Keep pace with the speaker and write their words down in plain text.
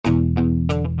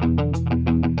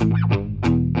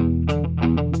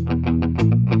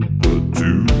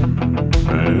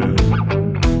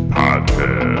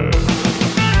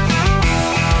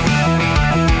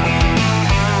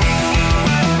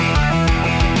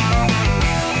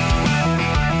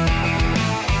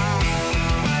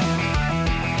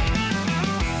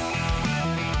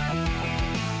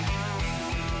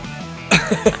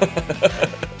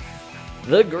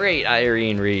The great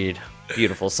Irene Reed.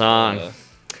 Beautiful song.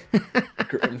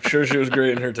 I'm sure she was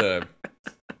great in her time.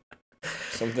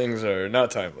 Some things are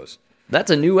not timeless.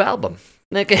 That's a new album.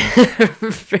 Nick,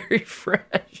 very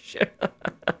fresh.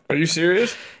 Are you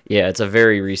serious? Yeah, it's a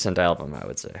very recent album, I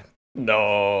would say.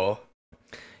 No.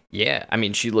 Yeah, I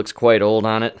mean, she looks quite old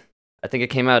on it. I think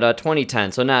it came out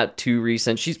 2010, so not too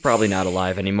recent. She's probably not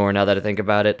alive anymore now that I think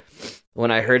about it.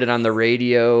 When I heard it on the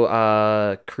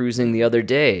radio cruising the other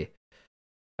day,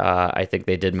 I think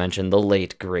they did mention the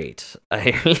late, great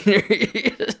Irene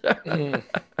Reed.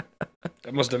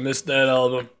 I must have missed that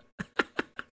album.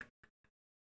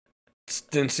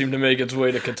 Didn't seem to make its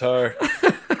way to Qatar.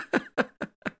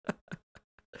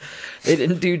 They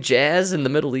didn't do jazz in the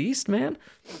Middle East, man?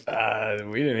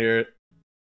 We didn't hear it.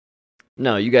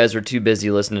 No, you guys were too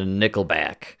busy listening to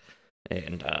Nickelback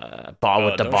and Ba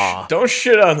with the Ba. Don't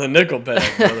shit on the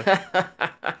Nickelback, brother.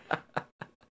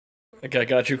 I think I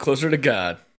got you closer to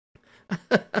God.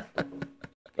 Oh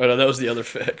no, that was the other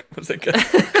fact. What's that guy?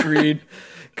 Creed.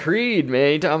 Creed,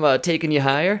 man. You talking about taking you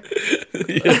higher?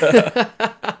 Yeah.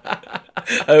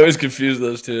 I always confuse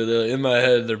those two. In my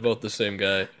head, they're both the same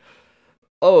guy.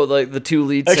 Oh, like the two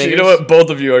lead singers? Actually, you know what? Both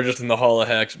of you are just in the Hall of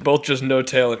Hacks. Both just no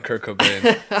talent Kurt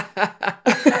Cobain.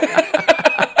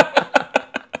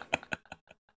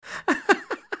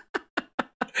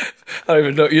 I don't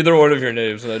even know either one of your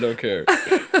names, and I don't care.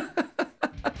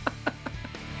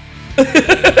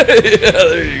 Yeah,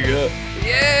 there you go.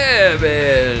 Yeah,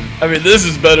 man. I mean, this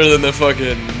is better than the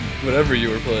fucking whatever you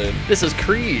were playing. This is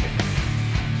Creed.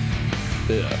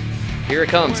 Yeah. Here it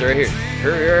comes, right here.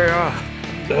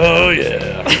 Oh,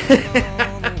 yeah.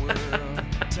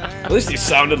 At least he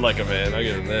sounded like a man, I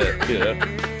give him that. Yeah.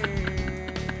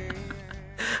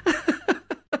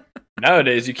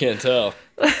 Nowadays, you can't tell.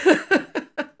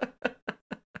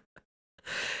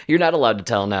 You're not allowed to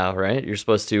tell now, right? You're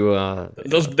supposed to...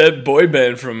 That boy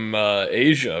band from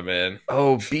Asia, man.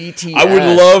 Oh, BTS. I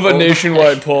would love a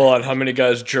nationwide poll on how many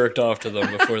guys jerked off to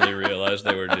them before they realized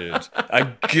they were dudes. I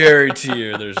guarantee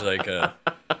you there's like a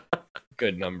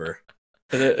good number.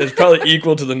 And it's probably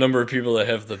equal to the number of people that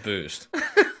have the boost.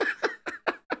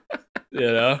 You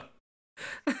know?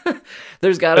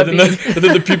 There's gotta be... and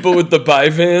then the people with the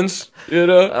Bivans, you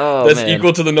know? Oh, that's man.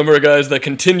 equal to the number of guys that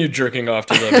continued jerking off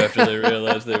to them after they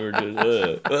realized they were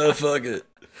dudes. Fuck it.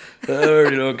 I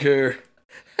already don't care.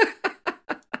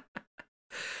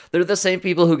 They're the same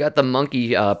people who got the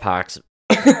monkey pox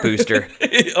booster.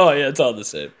 Oh, yeah, it's all the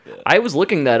same. Yeah. I was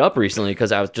looking that up recently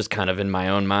because I was just kind of in my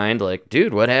own mind, like,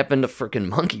 dude, what happened to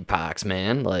freaking monkeypox,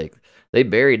 man? Like, they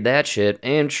buried that shit,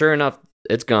 and sure enough,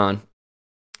 it's gone.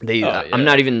 I'm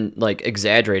not even, like,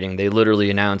 exaggerating. They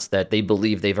literally announced that they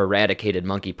believe they've eradicated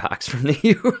monkeypox from the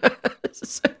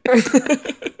U.S.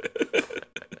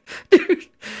 Dude,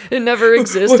 it never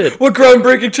existed. What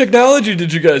groundbreaking technology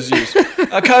did you guys use?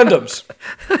 Condoms.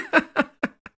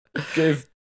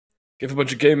 Gave a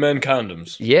bunch of gay men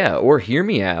condoms. Yeah, or hear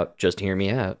me out. Just hear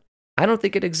me out. I don't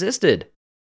think it existed.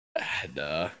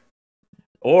 Duh.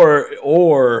 Or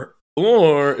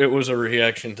it was a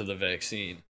reaction to the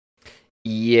vaccine.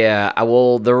 Yeah,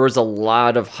 well, there was a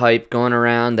lot of hype going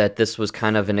around that this was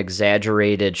kind of an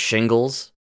exaggerated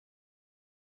shingles.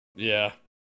 Yeah.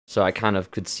 So I kind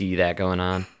of could see that going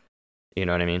on. You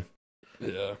know what I mean?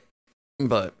 Yeah.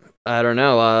 But I don't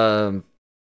know.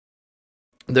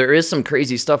 There is some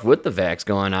crazy stuff with the vax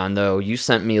going on, though. You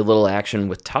sent me a little action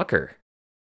with Tucker.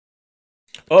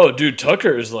 Oh, dude,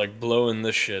 Tucker is like blowing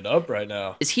this shit up right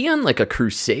now. Is he on like a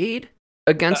crusade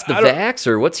against the vax,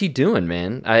 or what's he doing,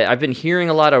 man? I've been hearing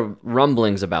a lot of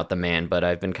rumblings about the man, but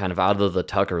I've been kind of out of the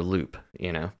Tucker loop,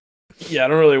 you know? Yeah, I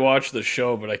don't really watch the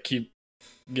show, but I keep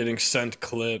getting sent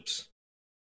clips.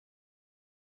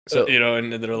 So you know,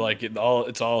 and they're like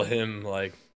it's all him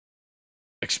like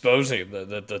exposing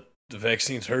that the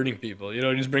vaccine's hurting people. You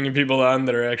know, he's bringing people on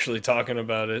that are actually talking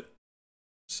about it.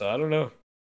 So I don't know.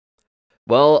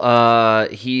 Well,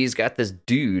 he's got this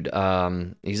dude.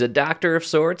 He's a doctor of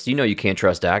sorts. You know, you can't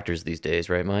trust doctors these days,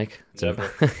 right, Mike?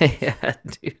 Never. Yeah,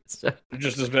 dude. So. They're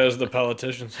just as bad as the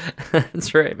politicians.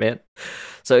 That's right, man.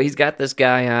 So he's got this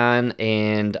guy on,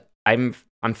 and I'm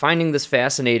finding this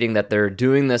fascinating that they're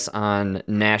doing this on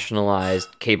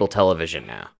nationalized cable television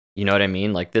now. You know what I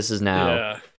mean? Like, this is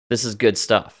now, This is good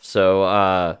stuff.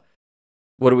 So,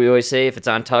 what do we always say? If it's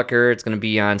on Tucker, it's going to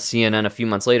be on CNN a few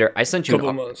months later. I sent you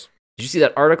couple months. Did you see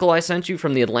that article I sent you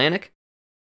from The Atlantic?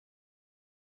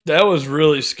 That was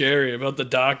really scary about the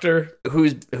doctor.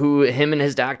 Who him and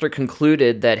his doctor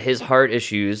concluded that his heart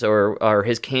issues or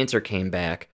his cancer came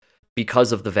back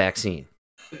because of the vaccine.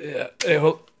 Yeah. Hey,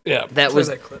 Yeah, that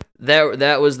was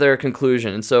that was their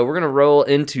conclusion. And so we're gonna roll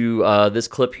into this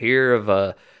clip here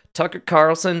of Tucker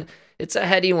Carlson. It's a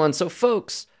heady one, so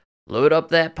folks, load up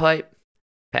that pipe,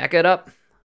 pack it up.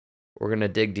 We're gonna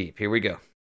dig deep. Here we go.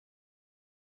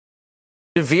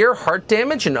 Severe heart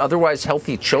damage in otherwise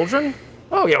healthy children?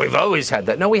 Oh yeah, we've always had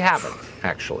that. No, we haven't,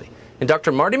 actually. And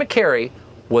Dr. Marty Makary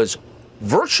was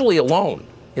virtually alone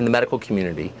in the medical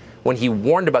community when he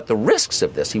warned about the risks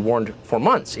of this. He warned for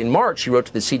months. In March, he wrote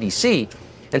to the CDC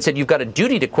and said, you've got a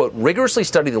duty to, quote, rigorously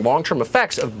study the long-term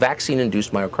effects of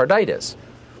vaccine-induced myocarditis.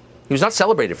 He was not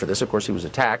celebrated for this. Of course, he was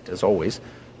attacked, as always.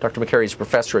 Dr. Makary is a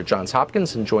professor at Johns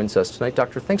Hopkins and joins us tonight.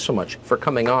 Doctor, thanks so much for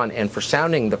coming on and for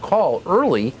sounding the call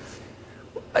early.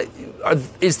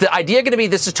 Is the idea going to be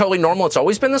this is totally normal, it's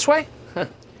always been this way?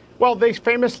 Well, they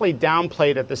famously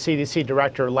downplayed it. The CDC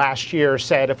director last year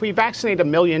said if we vaccinate 1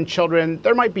 million children,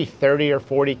 there might be 30 or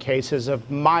 40 cases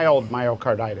of mild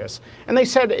myocarditis. And they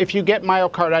said if you get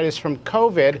myocarditis from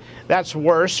COVID, that's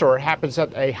worse or happens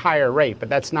at a higher rate. But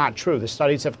that's not true. The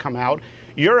studies have come out.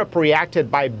 Europe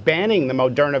reacted by banning the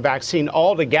Moderna vaccine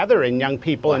altogether in young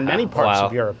people in many parts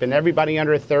of Europe, and everybody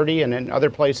under 30, and in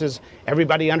other places,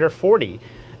 everybody under 40.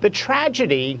 The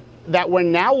tragedy that we're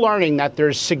now learning that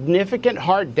there's significant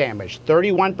heart damage,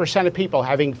 31% of people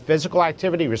having physical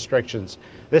activity restrictions.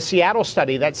 The Seattle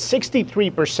study, that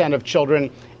 63% of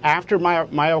children after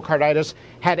myocarditis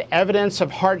had evidence of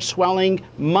heart swelling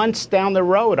months down the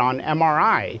road on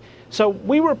MRI. So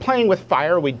we were playing with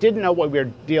fire. We didn't know what we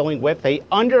were dealing with. They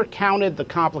undercounted the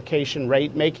complication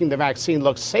rate, making the vaccine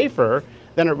look safer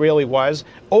than it really was,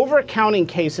 overcounting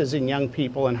cases in young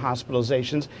people and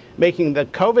hospitalizations, making the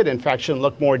COVID infection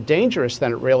look more dangerous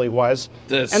than it really was.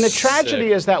 And the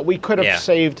tragedy is that we could have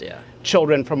saved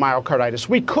children from myocarditis.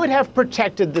 We could have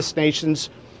protected this nation's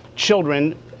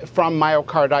children from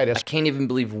myocarditis. I can't even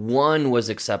believe 1 was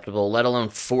acceptable, let alone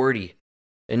 40.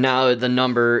 And now the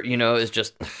number, is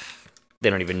just, they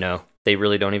don't even know. They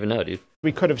really don't even know, dude.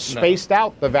 We could have spaced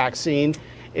out the vaccine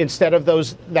instead of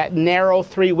that narrow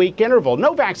 3-week interval.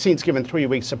 No vaccine's given 3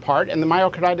 weeks apart, and the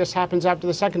myocarditis happens after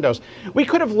the second dose. We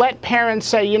could have let parents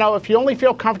say, if you only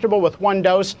feel comfortable with 1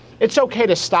 dose, it's okay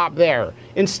to stop there.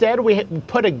 Instead, we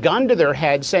put a gun to their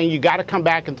head saying you got to come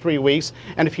back in 3 weeks,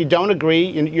 and if you don't agree,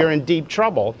 you're in deep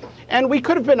trouble. And we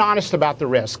could have been honest about the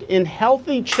risk. In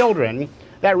healthy children,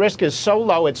 that risk is so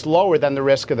low, it's lower than the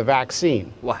risk of the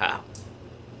vaccine. Wow.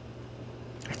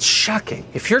 It's shocking.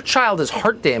 If your child has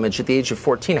heart damage at the age of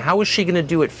 14, how is she going to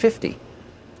do at 50?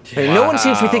 I mean, no one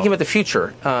seems to be thinking about the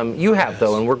future. You have,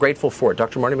 though, and we're grateful for it.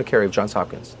 Dr. Marty Makary of Johns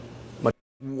Hopkins.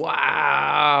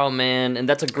 Wow, man. And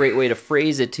that's a great way to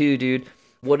phrase it, too, dude.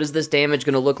 What is this damage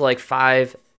going to look like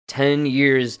 5, 10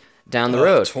 years down the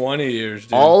road? 20 years,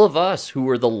 dude. All of us who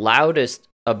were the loudest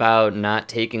about not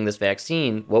taking this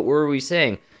vaccine, what were we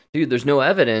saying? Dude, there's no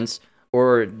evidence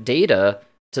or data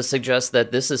to suggest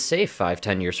that this is safe 5,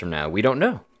 10 years from now. We don't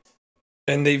know.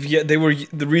 And the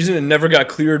reason it never got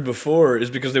cleared before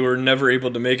is because they were never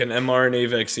able to make an mRNA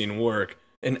vaccine work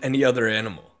in any other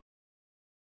animal.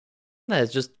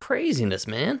 That's just craziness,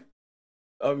 man.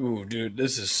 Oh, dude,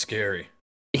 this is scary.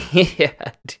 Yeah,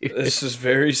 dude. This is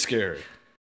very scary.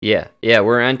 Yeah,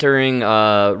 we're entering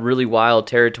really wild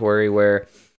territory where,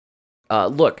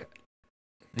 look,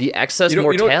 the excess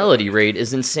mortality rate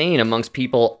is insane amongst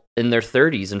people in their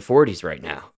 30s and 40s right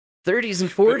now. 30s and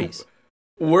 40s.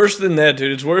 Worse than that,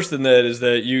 dude. It's worse than that is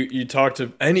that you talk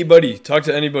to anybody,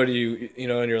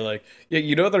 and you're like,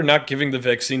 yeah, they're not giving the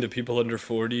vaccine to people under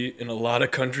 40 in a lot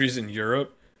of countries in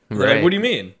Europe. Right. Like, what do you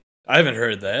mean? I haven't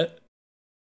heard that.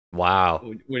 Wow.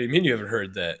 What do you mean you haven't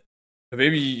heard that?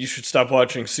 Maybe you should stop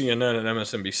watching CNN and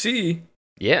MSNBC.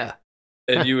 Yeah.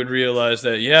 And you would realize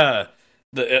that,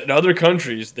 in other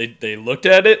countries, they looked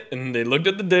at it, and they looked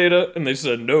at the data, and they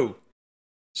said, no,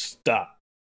 stop.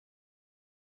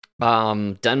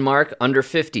 Denmark, under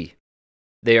 50.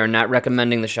 They are not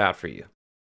recommending the shot for you.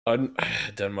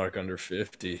 Denmark, under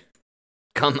 50.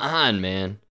 Come on,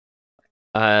 man.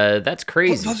 That's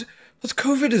crazy. Plus,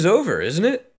 COVID is over, isn't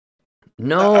it?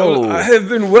 No. I have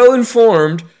been well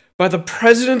informed by the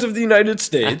President of the United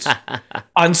States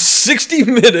on 60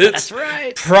 Minutes. That's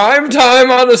right. Prime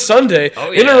time on a Sunday.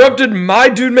 Interrupted my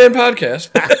Dude Man podcast.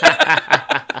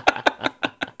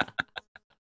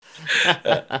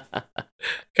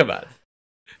 Come on.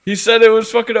 He said it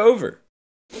was fucking over.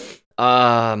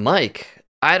 Mike,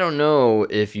 I don't know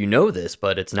if you know this,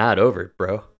 but it's not over,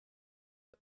 bro.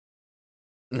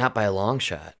 Not by a long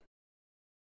shot.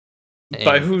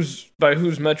 By whose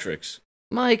metrics?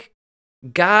 Mike,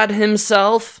 God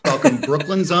himself. Welcome,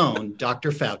 Brooklyn's own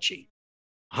Dr. Fauci.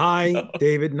 Hi,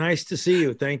 David. Nice to see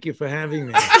you. Thank you for having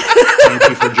me. Thank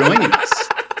you for joining us.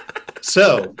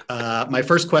 So my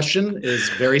first question is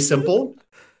very simple.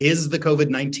 Is the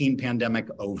COVID-19 pandemic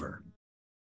over?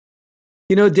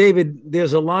 You know, David,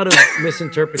 there's a lot of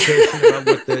misinterpretation about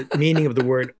what the meaning of the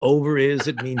word over is.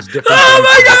 It means different things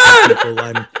to different people.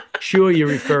 I'm sure you're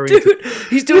referring to...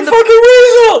 He's doing the fucking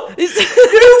weasel! You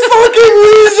fucking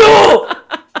weasel!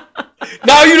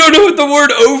 Now you don't know what the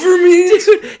word over means?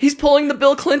 Dude, he's pulling the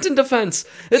Bill Clinton defense.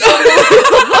 It's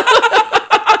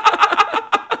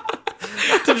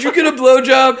Did you get a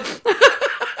blowjob?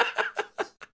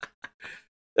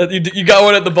 You got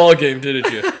one at the ball game,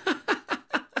 didn't you?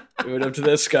 You went up to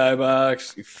that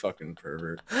skybox. You fucking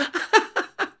pervert.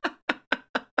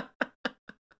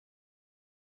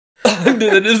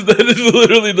 that is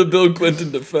literally the Bill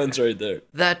Clinton defense right there.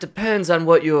 That depends on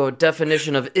what your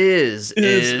definition of is.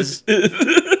 Did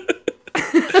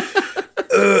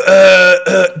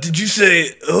you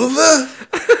say over?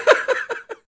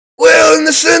 Well, in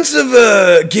the sense of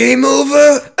game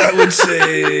over, I would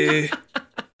say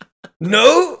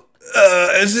no.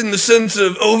 As in the sense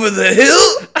of over the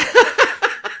hill,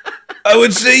 I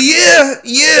would say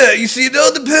yeah. You see, it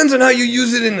all depends on how you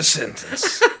use it in a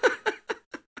sentence.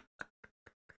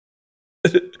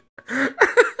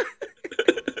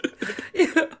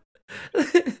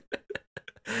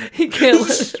 He can't.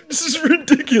 This is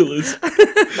ridiculous.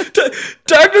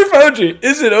 Dr. Fauci,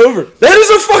 is it over? That is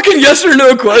a fucking yes or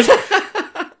no question.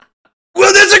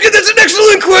 Well, that's an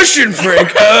excellent question,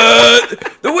 Frank.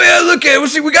 The way I look at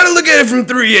it, we got to look at it from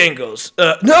three angles.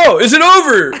 No, is it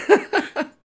over?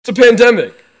 It's a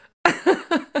pandemic.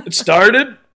 It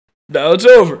started. Now it's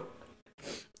over.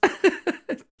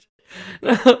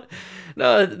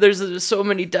 No, there's so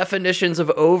many definitions of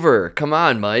over. Come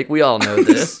on, Mike. We all know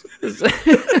this.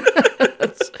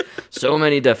 So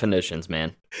many definitions,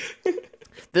 man.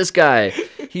 This guy,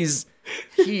 he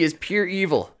is pure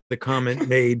evil. The comment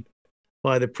made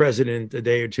by the president a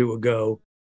day or two ago.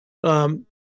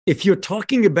 If you're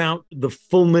talking about the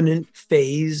fulminant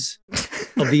phase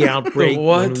of the outbreak,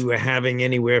 when we were having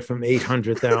anywhere from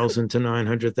 800,000 to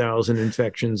 900,000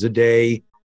 infections a day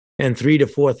and 3,000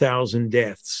 to 4,000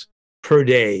 deaths per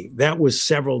day, that was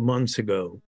several months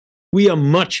ago. We are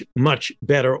much, much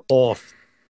better off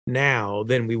now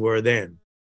than we were then.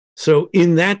 So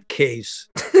in that case,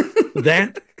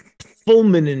 that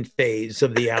fulminant phase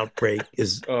of the outbreak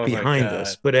is behind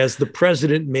us. But as the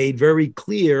president made very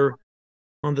clear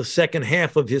on the second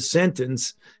half of his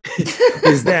sentence,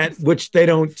 is that, which they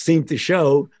don't seem to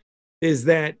show, is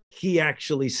that he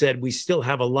actually said, we still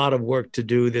have a lot of work to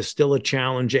do. There's still a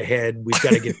challenge ahead. We've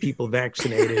got to get people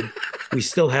vaccinated. We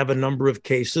still have a number of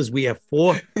cases. We have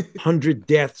 400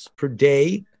 deaths per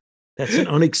day. That's an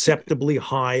unacceptably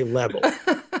high level.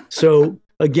 So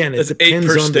again, it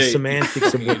depends on the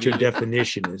semantics of what your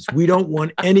definition is. We don't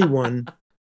want anyone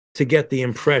to get the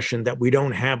impression that we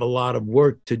don't have a lot of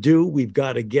work to do. We've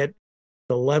got to get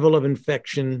the level of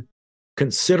infection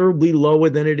considerably lower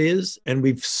than it is, and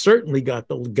we've certainly got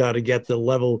to get the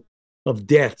level of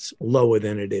deaths lower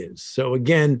than it is. So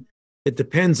again, it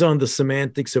depends on the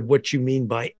semantics of what you mean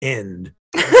by end.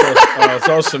 It's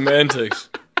all semantics.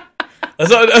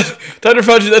 Dr.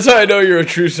 Fauci, that's how I know you're a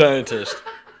true scientist.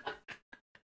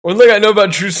 One thing I know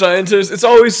about true scientists, it's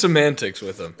always semantics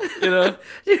with them. You know,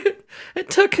 it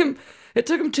took him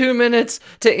 2 minutes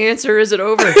to answer. Is it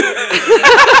over? He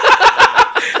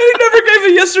never gave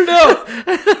a yes or no.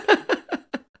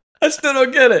 I still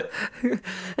don't get it.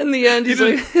 In the end,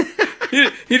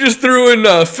 he just threw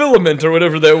in filament or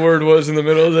whatever that word was in the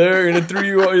middle there, and it threw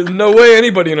you. No way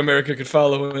anybody in America could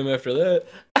follow him after that.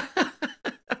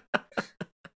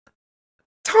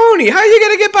 Tony, how you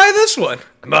gonna get by this one?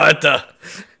 Martha,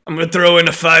 I'm gonna throw in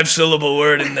a 5-syllable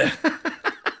word in there.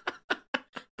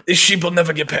 This sheep will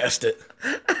never get past it.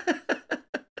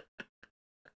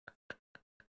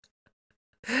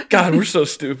 God, we're so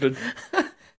stupid.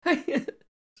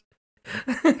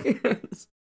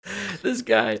 This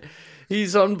guy,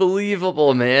 he's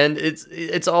unbelievable, man.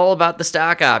 It's all about the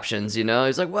stock options, you know?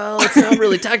 He's like, well, it's not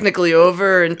really technically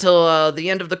over until the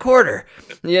end of the quarter,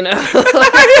 you know?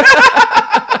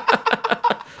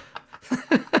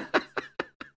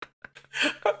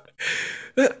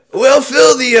 Well,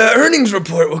 Phil, the earnings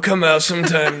report will come out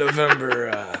sometime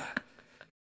November.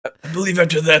 I believe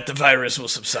after that, the virus will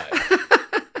subside.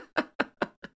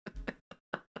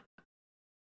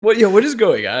 What is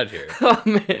going on here? Oh,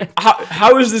 man.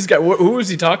 How is this guy? Who is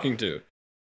he talking to?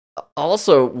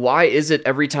 Also, why is it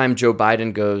every time Joe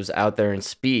Biden goes out there and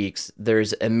speaks,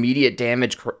 there's immediate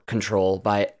damage control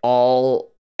by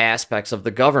all aspects of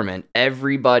the government?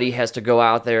 Everybody has to go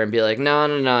out there and be like,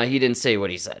 no, he didn't say what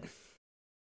he said.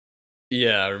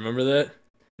 Yeah, remember that?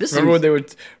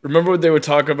 Remember what they would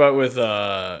talk about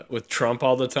with Trump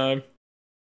all the time?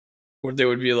 Where they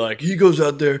would be like, he goes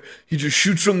out there, he just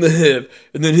shoots from the hip,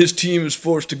 and then his team is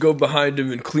forced to go behind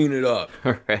him and clean it up.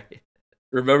 Right.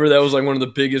 Remember, that was like one of the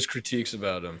biggest critiques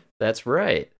about him. That's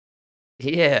right.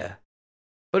 Yeah.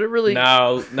 But it really...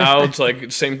 Now it's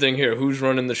like, same thing here. Who's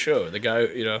running the show? The guy,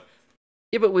 Yeah,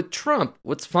 but with Trump,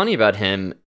 what's funny about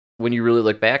him, when you really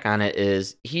look back on it,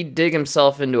 is he'd dig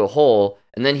himself into a hole,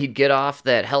 and then he'd get off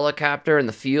that helicopter in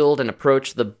the field and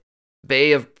approach the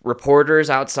bay of reporters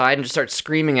outside and just start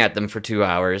screaming at them for 2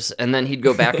 hours, and then he'd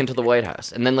go back into the White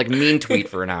House and then like mean tweet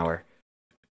for an hour.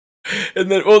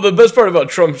 And then, well, the best part about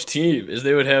Trump's team is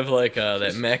they would have like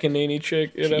that McEnany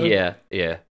chick, Yeah.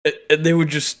 And they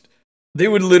would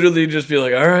literally just be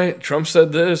like, all right, Trump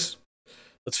said this,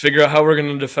 let's figure out how we're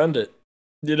going to defend it.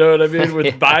 You know what I mean?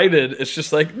 With Biden, it's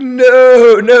just like,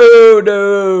 no.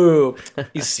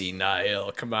 He's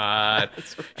senile. Come on.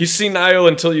 He's senile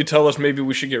until you tell us maybe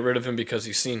we should get rid of him because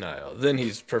he's senile. Then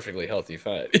he's perfectly healthy,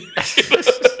 fine.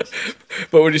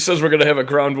 But when he says we're going to have a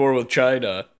ground war with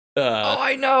China... oh,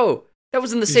 I know. That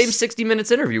was in the same 60 Minutes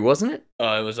interview, wasn't it?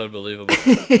 Oh, it was unbelievable.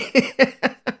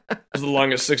 It was the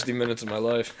longest 60 minutes of my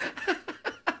life.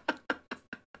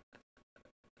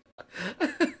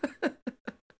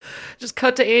 Just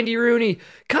cut to Andy Rooney.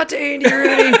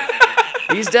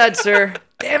 He's dead, sir.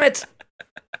 Damn it.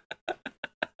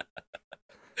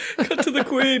 Cut to the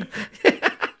Queen.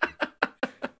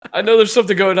 I know there's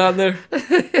something going on there.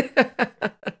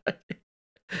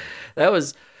 That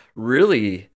was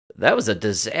a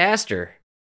disaster.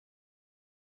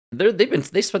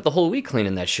 They spent the whole week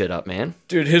cleaning that shit up, man.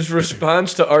 Dude, his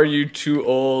response to "Are you too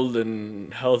old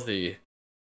and healthy?"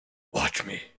 Watch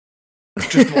me.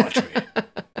 Just watch me.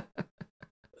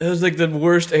 It was like the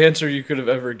worst answer you could have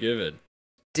ever given.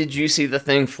 Did you see the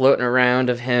thing floating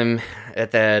around of him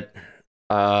at that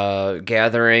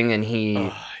gathering, and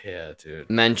he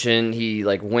mentioned he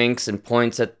like winks and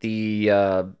points at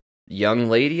the young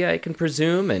lady, I can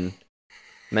presume, and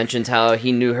mentions how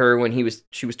he knew her when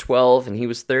she was 12 and he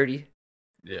was 30.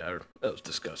 Yeah, that was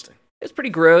disgusting. It's pretty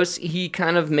gross. He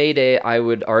kind of made I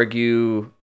would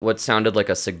argue, what sounded like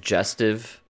a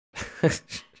suggestive...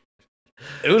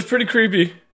 It was pretty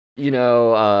creepy.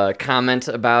 Comment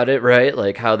about it, right?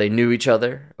 Like how they knew each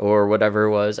other or whatever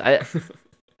it was. I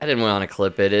didn't want to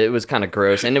clip it. It was kind of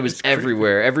gross, and it was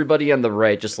everywhere. Everybody on the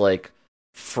right just like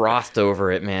frothed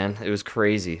over it, man. It was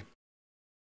crazy.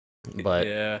 But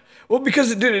yeah, well,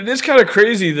 because dude, it is kind of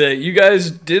crazy that you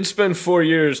guys did spend 4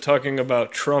 years talking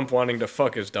about Trump wanting to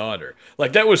fuck his daughter.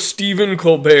 Like that was Stephen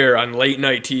Colbert on late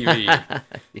night TV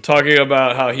talking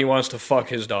about how he wants to fuck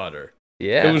his daughter.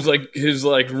 Yeah, it was like his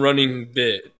running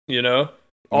bit,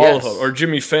 all of them, or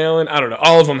Jimmy Fallon. I don't know.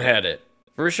 All of them had it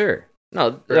for sure.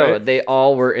 No, right? No, they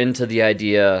all were into the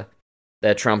idea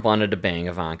that Trump wanted to bang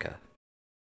Ivanka.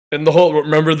 And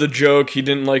remember the joke? He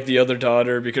didn't like the other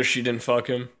daughter because she didn't fuck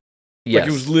him. Yes. Like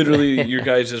it was literally your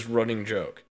guys' running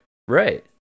joke. Right.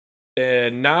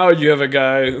 And now you have a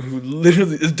guy who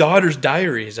literally, his daughter's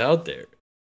diary is out there.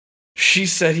 She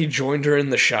said he joined her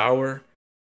in the shower.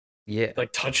 Yeah.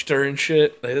 Like touched her and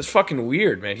shit. Like that's fucking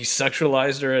weird, man. He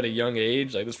sexualized her at a young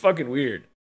age. Like that's fucking weird.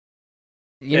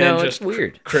 It's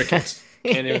weird. Crickets.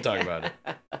 Can't even talk about it.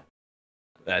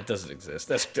 That doesn't exist.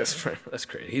 That's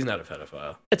crazy. He's not a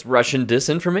pedophile. It's Russian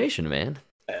disinformation, man.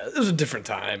 It was a different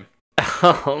time.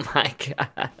 Oh my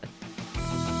god.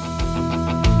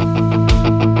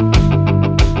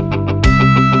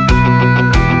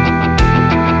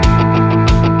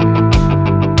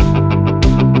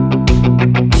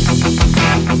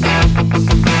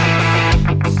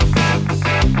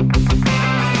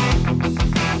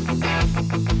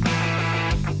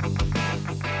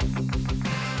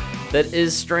 That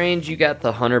is strange. You got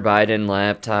the Hunter Biden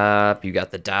laptop, you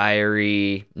got the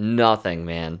diary, nothing,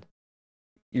 man.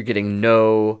 You're getting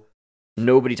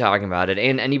nobody talking about it,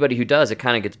 and anybody who does, it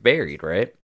kind of gets buried,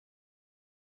 right?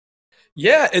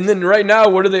 Yeah, and then right now,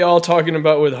 what are they all talking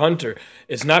about with Hunter?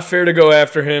 It's not fair to go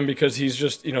after him because he's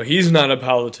just, he's not a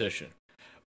politician.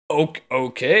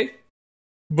 Okay,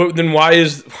 but then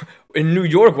in New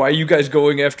York, why are you guys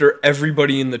going after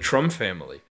everybody in the Trump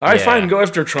family? All right, fine, go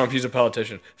after Trump. He's a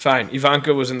politician. Fine,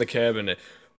 Ivanka was in the cabinet.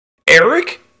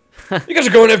 Eric? You guys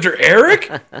are going after Eric?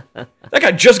 That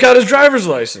guy just got his driver's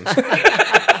license. And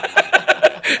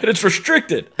it's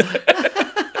restricted.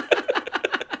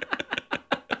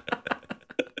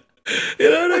 You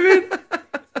know what I mean?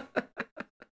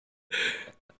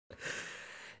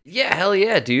 Yeah, hell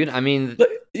yeah, dude. I mean...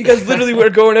 You guys literally were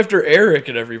going after Eric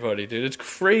and everybody, dude. It's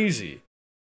crazy.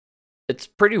 It's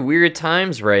pretty weird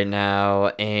times right now,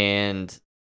 and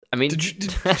I mean, did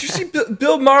you see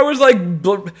Bill Maher was like,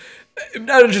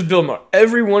 not just Bill Maher,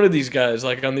 every one of these guys,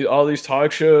 like on all these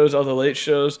talk shows, all the late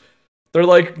shows, they're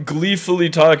like gleefully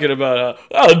talking about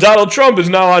Donald Trump is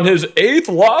now on his 8th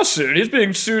lawsuit. He's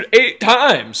being sued 8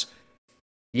 times.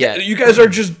 Yeah, you guys are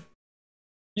just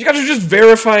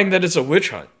verifying that it's a witch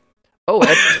hunt. Oh,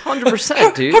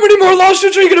 100%, dude. How many more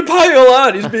lawsuits are you going to pile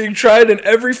on? He's being tried in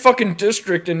every fucking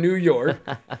district in New York,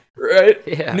 right?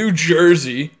 Yeah. New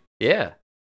Jersey. Yeah.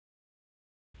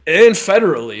 And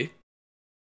federally.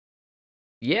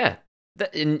 Yeah.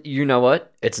 And you know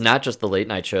what? It's not just the late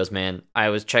night shows, man. I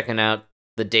was checking out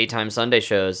the daytime Sunday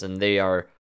shows, and they are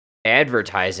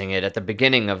advertising it at the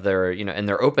beginning of their, in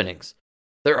their openings.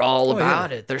 They're all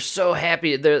about it. They're so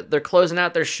happy. They're closing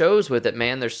out their shows with it,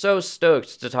 man. They're so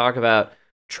stoked to talk about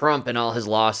Trump and all his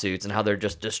lawsuits and how they're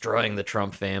just destroying the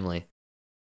Trump family.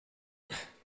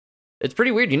 It's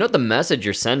pretty weird. You know what the message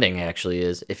you're sending actually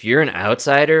is? If you're an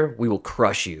outsider, we will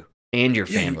crush you and your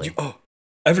family.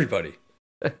 Everybody.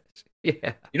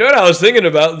 Yeah. You know what I was thinking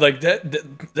about? Like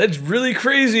that's really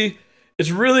crazy.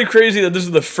 It's really crazy that this is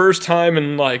the first time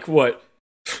in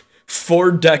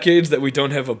 4 decades that we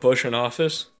don't have a Bush in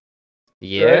office.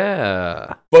 Yeah.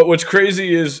 Right? But what's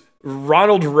crazy is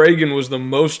Ronald Reagan was the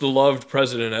most loved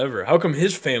president ever. How come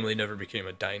his family never became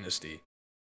a dynasty?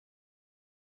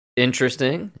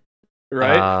 Interesting.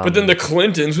 Right? But then the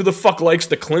Clintons, who the fuck likes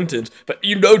the Clintons? But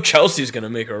Chelsea's going to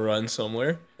make a run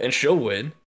somewhere, and she'll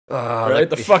win. Right?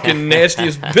 The fucking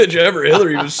nastiest bitch ever.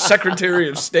 Hillary was Secretary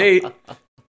of State.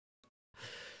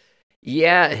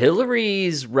 Yeah,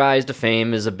 Hillary's rise to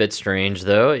fame is a bit strange,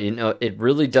 though. It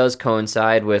really does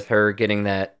coincide with her getting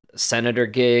that senator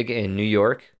gig in New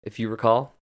York, if you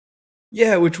recall.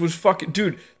 Yeah, which was fucking...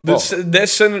 Dude, that's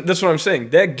what I'm saying.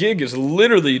 That gig is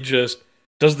literally just,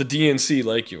 does the DNC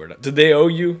like you or not? Did they owe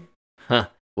you? Huh.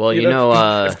 Well,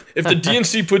 if the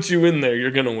DNC puts you in there,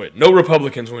 you're going to win. No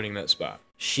Republicans winning that spot.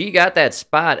 She got that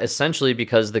spot essentially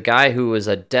because the guy who was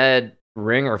a dead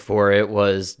ringer for it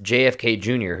was JFK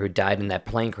Jr., who died in that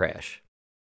plane crash.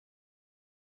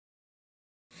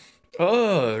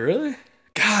 Oh, really?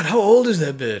 God, how old is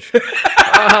that bitch?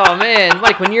 Oh, man.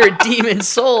 Like, when you're a demon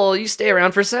soul, you stay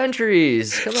around for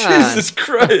centuries. Come on. Jesus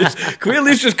Christ. Can we at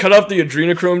least just cut off the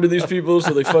adrenochrome to these people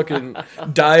so they fucking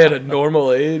die at a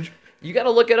normal age? You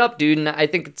gotta look it up, dude. And I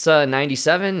think it's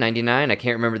 97, 99. I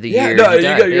can't remember the year. No,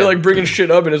 you're like bringing shit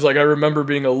up, and it's like I remember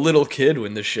being a little kid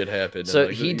when this shit happened. So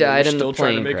like, he died in the plane still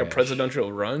trying to make crash. a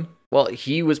presidential run. Well,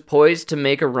 he was poised to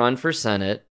make a run for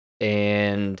Senate,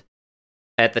 and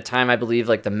at the time, I believe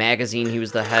like the magazine he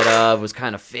was the head of was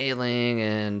kind of failing,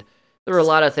 and there were a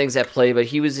lot of things at play. But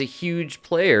he was a huge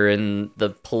player in the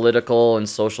political and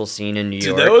social scene in New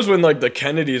York. That was when like the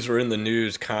Kennedys were in the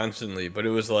news constantly, but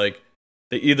it was like.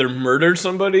 They either murdered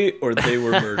somebody or they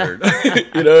were murdered.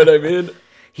 You know what I mean?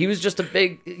 He was just a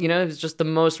big, he was just the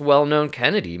most well-known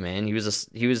Kennedy, man.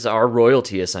 He was our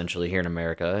royalty essentially here in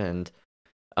America, and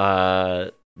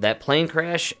that plane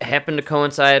crash happened to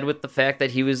coincide with the fact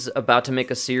that he was about to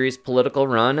make a serious political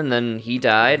run, and then he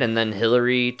died, and then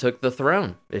Hillary took the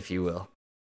throne, if you will.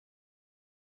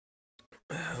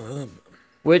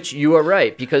 Which you are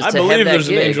right, because I to believe have that there's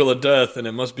gig, an angel of death, and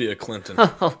it must be a Clinton.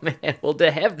 Oh man, well to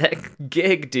have that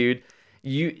gig, dude,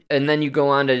 and then you go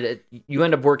on to you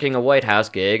end up working a White House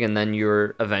gig, and then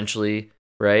you're eventually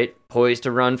poised to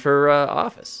run for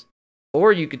office,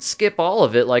 or you could skip all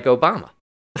of it like Obama,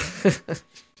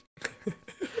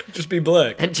 just be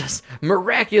black, and just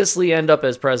miraculously end up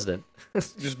as president.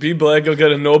 Just be black, you'll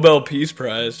get a Nobel Peace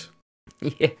Prize.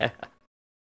 Yeah.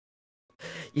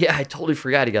 Yeah, I totally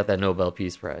forgot he got that Nobel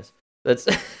Peace Prize. That's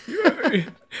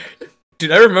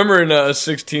Dude, I remember in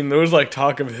 16, there was like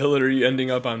talk of Hillary ending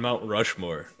up on Mount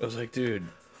Rushmore. I was like, dude.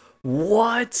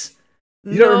 What?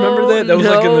 You don't remember that? That was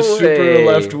like in the super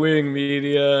left-wing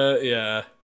media. Yeah.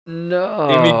 No.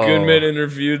 Amy Goodman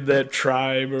interviewed that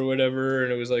tribe or whatever,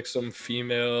 and it was like some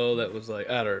female that was like,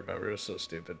 I don't remember. It was so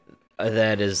stupid.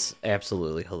 That is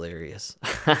absolutely hilarious.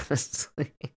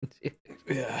 Honestly.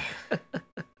 Yeah.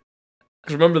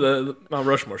 Because remember, the Mount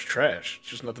Rushmore's trash. It's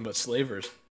just nothing but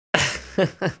slavers.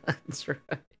 That's right.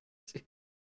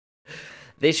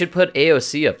 They should put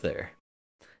AOC up there.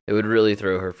 It would really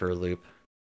throw her for a loop.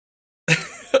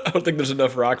 I don't think there's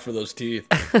enough rock for those teeth.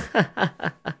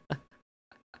 I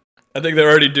think they're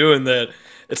already doing that.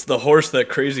 It's the horse that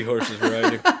Crazy Horse is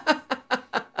riding.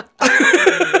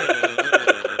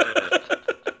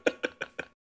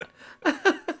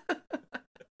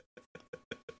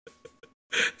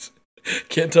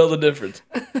 Can't tell the difference.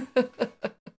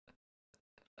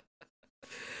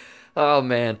 Oh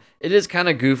man, it is kind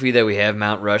of goofy that we have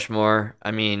Mount Rushmore.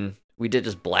 I mean, we did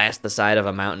just blast the side of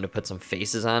a mountain to put some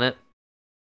faces on it.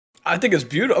 I think it's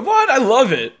beautiful. What? I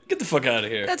love it. Get the fuck out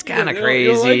of here. That's kind of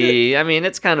crazy. I mean,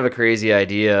 it's kind of a crazy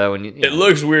idea when you it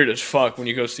looks weird as fuck when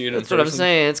you go see it. That's what I'm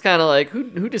saying. It's kind of like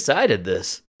who decided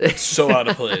this? It's so out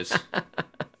of place.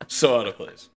 So out of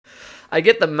place. I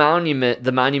get the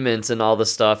monuments and all the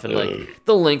stuff, and like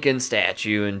the Lincoln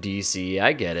statue in DC.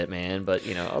 I get it, man. But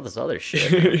all this other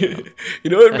shit. You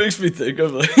know what it makes me think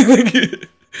of? Like,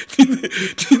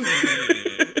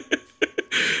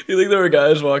 you think there were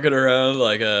guys walking around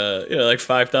like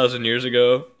 5,000 years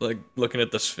ago, like looking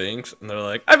at the Sphinx, and they're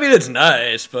like, I mean, it's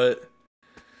nice, but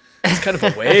it's kind of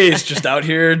a waste just out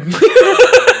here.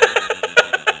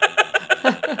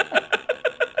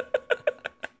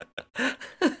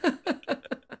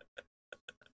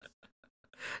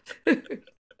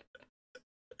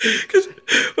 Because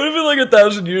what if in like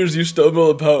 1,000 years you stumble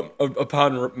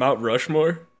upon Mount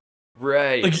Rushmore?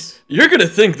 Right. Like, you're gonna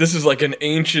think this is like an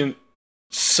ancient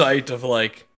site of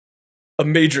like a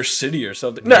major city or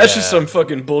something. No, it's just some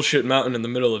fucking bullshit mountain in the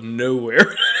middle of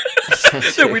nowhere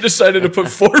that we decided to put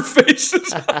 4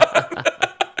 faces on.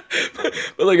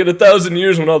 But like in 1,000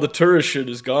 years when all the tourist shit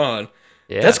is gone,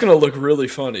 that's gonna look really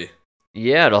funny.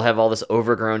 Yeah, it'll have all this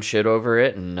overgrown shit over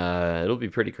it, and it'll be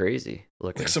pretty crazy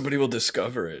looking. Like somebody will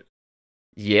discover it.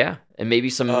 Yeah, and maybe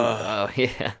some.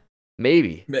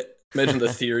 Maybe. Imagine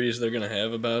the theories they're gonna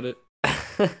have about it.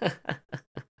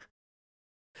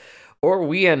 Or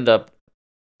we end up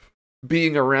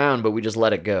being around, but we just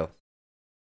let it go.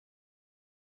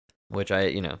 Which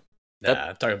I'm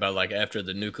talking about like after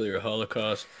the nuclear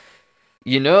holocaust.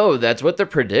 That's what they're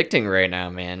predicting right now,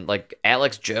 man. Like,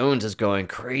 Alex Jones is going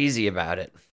crazy about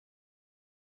it.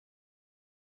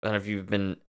 I don't know if you've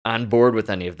been on board with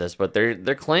any of this, but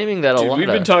they're claiming that we've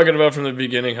been talking about from the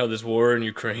beginning how this war in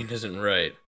Ukraine isn't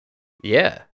right.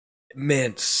 Yeah.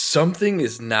 Man, something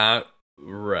is not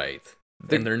right.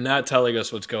 And they're not telling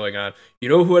us what's going on. You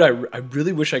know what? I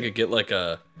really wish I could get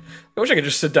I wish I could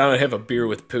just sit down and have a beer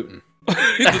with Putin.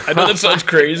 I know that sounds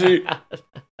crazy.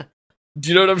 Do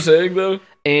you know what I'm saying, though?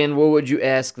 And what would you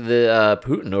ask the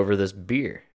Putin over this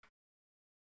beer?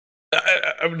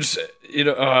 I would just,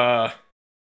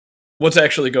 what's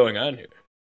actually going on here?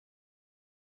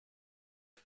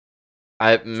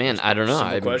 I don't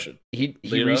know. Question. He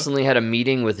recently had a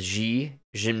meeting with Xi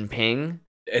Jinping.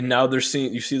 And now you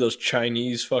see those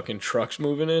Chinese fucking trucks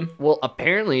moving in? Well,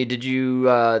 apparently,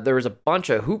 there was a bunch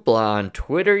of hoopla on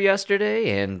Twitter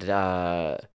yesterday, and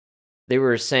they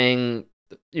were saying,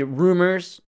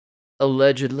 rumors,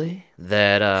 allegedly,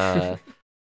 that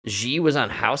Xi was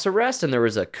on house arrest and there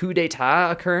was a coup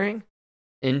d'etat occurring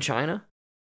in China.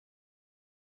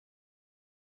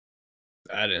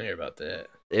 I didn't hear about that.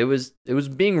 It was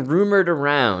being rumored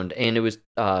around, and it was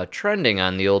trending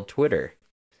on the old Twitter.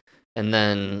 And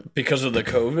then... Because of the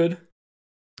COVID?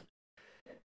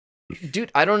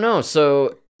 Dude, I don't know.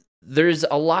 So there's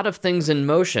a lot of things in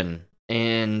motion,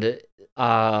 and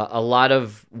a lot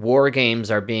of war games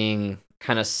are being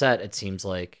kind of set, it seems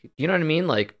like. You know what I mean?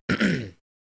 Like,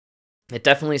 it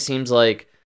definitely seems like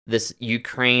this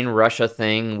Ukraine-Russia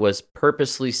thing was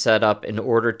purposely set up in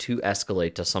order to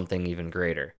escalate to something even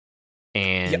greater.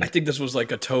 And yeah, I think this was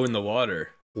like a toe in the water.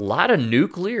 A lot of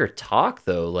nuclear talk,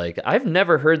 though. Like, I've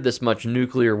never heard this much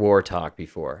nuclear war talk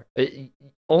before.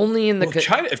 Only in the...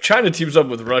 If China teams up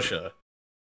with Russia,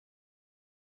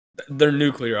 their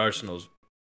nuclear arsenal's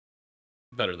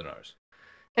better than ours.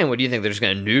 And what do you think? They're just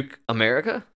going to nuke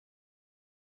America?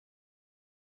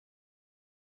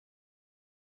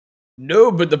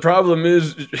 No, but the problem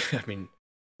is, I mean,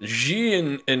 Xi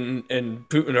and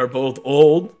Putin are both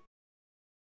old.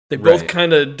 They both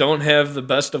kind of don't have the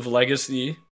best of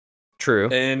legacy. True.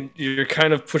 And you're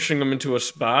kind of pushing them into a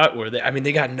spot where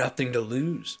they got nothing to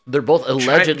lose. They're both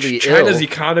allegedly China's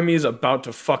economy is about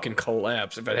to fucking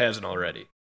collapse if it hasn't already.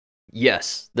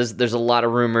 Yes. There's a lot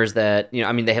of rumors that,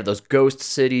 they have those ghost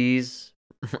cities,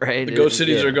 right? The ghost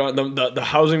cities are gone. The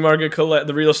housing market collapsed.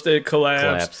 The real estate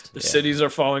collapsed. The cities are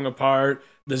falling apart.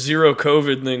 The zero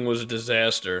COVID thing was a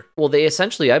disaster. Well, they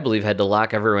essentially, I believe, had to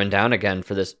lock everyone down again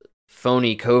for this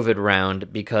phony COVID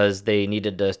round because they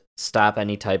needed to stop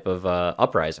any type of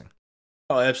uprising.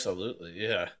 Oh, absolutely,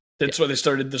 yeah. That's why they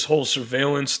started this whole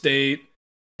surveillance state.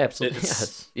 Absolutely,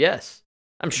 yes.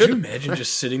 I'm sure. Could you imagine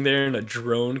just sitting there and a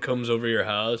drone comes over your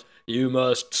house? You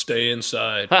must stay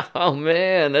inside. Oh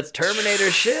man, that's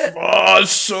Terminator shit. Oh,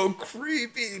 it's so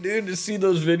creepy, dude, to see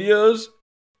those videos.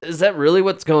 Is that really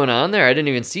what's going on there? I didn't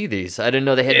even see these. I didn't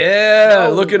know they had... Yeah,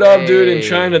 look it up, dude. In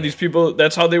China, these people,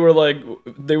 that's how they were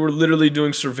literally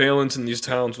doing surveillance in these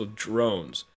towns with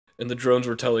drones. And the drones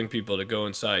were telling people to go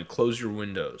inside, close your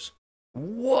windows.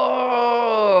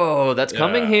 Whoa, that's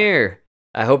coming here.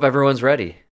 I hope everyone's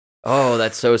ready. Oh,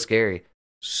 that's so scary.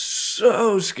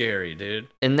 So scary, dude.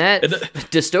 And that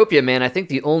dystopia, man, I think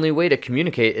the only way to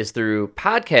communicate is through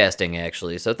podcasting,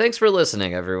 actually. So thanks for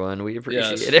listening, everyone. We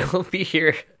appreciate it. We'll be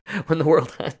here when the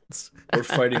world ends. We're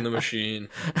fighting the machine.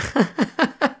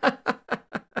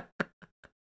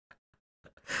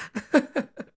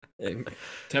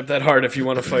 Tap that heart if you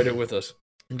want to fight it with us.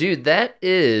 Dude, that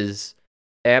is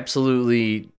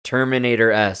absolutely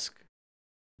Terminator-esque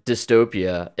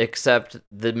dystopia, except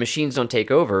the machines don't take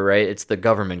over, right? It's the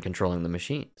government controlling the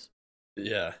machines.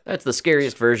 Yeah. That's the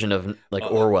scariest version of, like,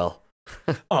 Orwell.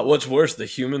 What's worse, the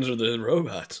humans or the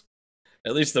robots?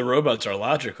 At least the robots are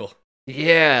logical.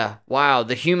 Yeah. Wow.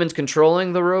 The humans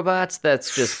controlling the robots?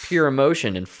 That's just pure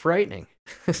emotion and frightening.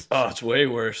 It's way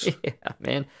worse. Yeah,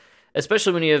 man.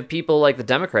 Especially when you have people like the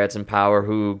Democrats in power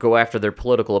who go after their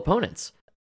political opponents.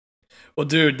 Well,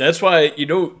 dude, that's why,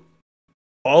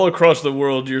 all across the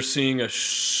world, you're seeing a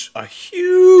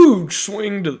huge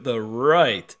swing to the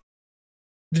right.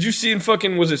 Did you see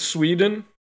in was it Sweden?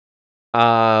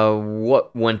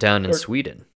 What went down in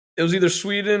Sweden? It was either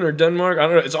Sweden or Denmark. I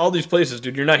don't know. It's all these places,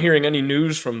 dude. You're not hearing any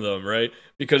news from them, right?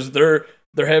 Because they're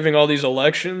having all these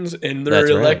elections and they're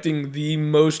electing the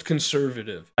most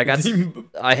conservative.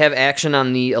 I have action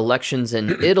on the elections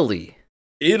in Italy.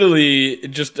 Italy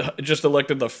just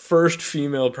elected the first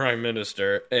female prime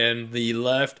minister, and the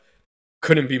left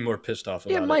couldn't be more pissed off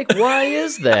about it. Yeah, Mike, why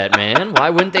is that, man? Why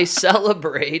wouldn't they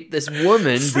celebrate this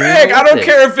woman? Frick, I don't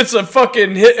care if it's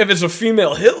a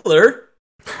female Hitler.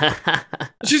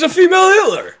 She's a female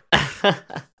Hitler.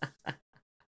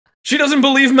 She doesn't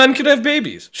believe men could have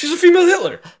babies. She's a female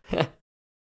Hitler.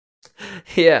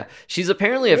 Yeah, she's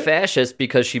apparently a fascist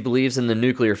because she believes in the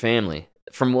nuclear family,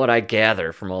 from what I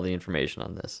gather from all the information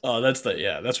on this. Oh,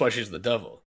 that's why she's the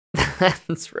devil.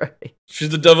 That's right. She's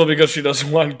the devil because she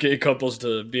doesn't want gay couples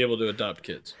to be able to adopt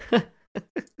kids.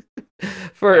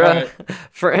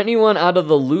 For anyone out of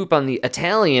the loop on the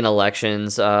Italian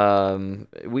elections,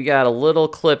 we got a little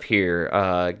clip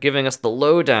here giving us the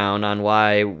lowdown on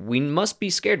why we must be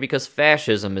scared because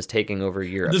fascism is taking over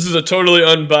Europe. This is a totally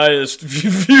unbiased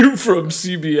view from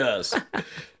CBS.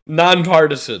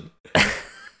 Nonpartisan.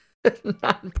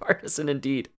 Nonpartisan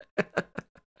indeed.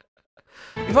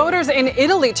 Voters in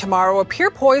Italy tomorrow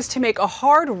appear poised to make a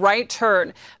hard right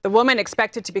turn. The woman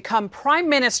expected to become prime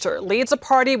minister leads a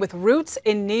party with roots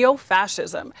in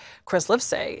neo-fascism. Chris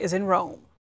Livesay is in Rome.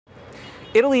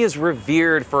 Italy is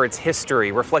revered for its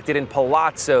history, reflected in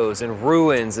palazzos and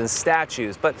ruins and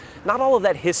statues. But not all of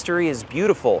that history is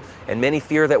beautiful, and many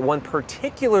fear that one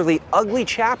particularly ugly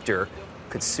chapter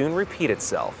could soon repeat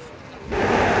itself.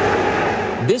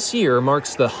 This year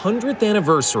marks the 100th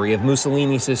anniversary of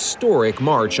Mussolini's historic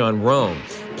march on Rome,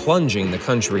 plunging the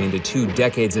country into 2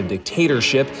 decades of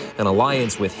dictatorship, an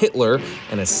alliance with Hitler,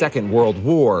 and a Second World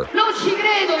War.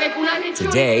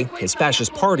 Today, his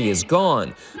fascist party is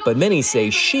gone, but many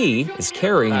say she is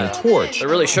carrying the torch. They're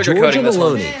really sugarcoating this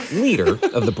one. Giorgia Meloni, leader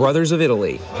of the Brothers of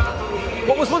Italy.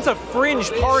 What was once a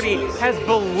fringe party has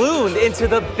ballooned into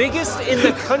the biggest in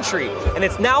the country, and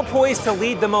it's now poised to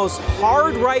lead the most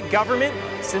hard-right government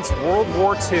since World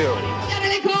War II.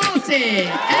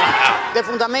 The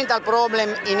fundamental problem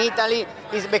in Italy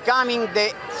is becoming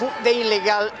the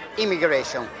illegal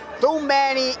immigration. Too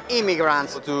many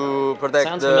immigrants. To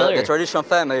protect the traditional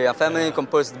family, a family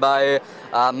composed by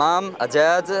a mom, a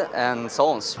dad, and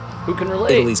sons. Who can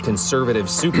relate? Italy's conservative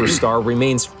superstar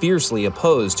remains fiercely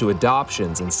opposed to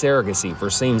adoptions and surrogacy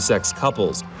for same-sex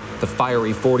couples. The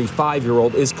fiery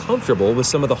 45-year-old is comfortable with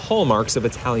some of the hallmarks of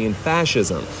Italian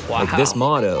fascism, like this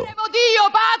motto: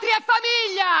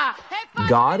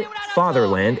 God,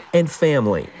 fatherland, and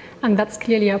family. And that's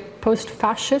clearly a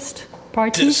post-fascist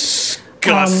party.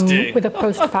 Disgusting. With a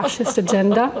post-fascist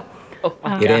agenda.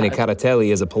 Irene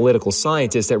Caratelli is a political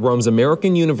scientist at Rome's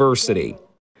American University.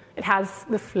 It has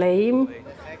the flame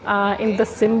in the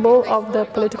symbol of the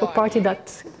political party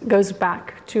that goes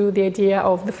back to the idea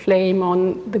of the flame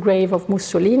on the grave of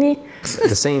Mussolini.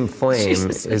 The same flame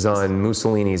is on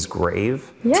Mussolini's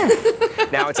grave? Yes.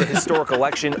 Now it's a historic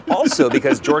election also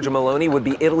because Giorgia Meloni would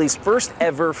be Italy's first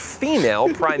ever female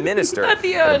prime minister. At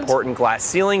the end. An important glass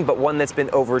ceiling, but one that's been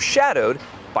overshadowed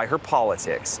by her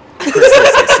politics. Chris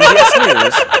Livesay, CBS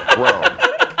News, Rome.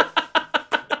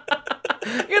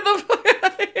 Get the fuck out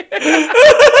of here.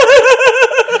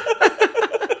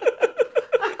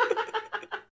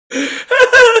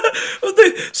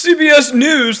 CBS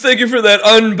News, thank you for that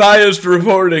unbiased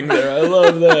reporting there. I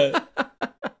love that.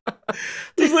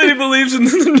 This lady believes in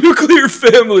the nuclear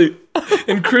family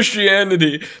and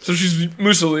Christianity, so she's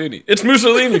Mussolini. It's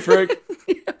Mussolini, Frank.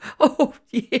 Oh,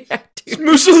 yeah, dude. It's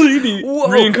Mussolini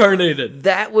reincarnated.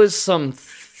 That was some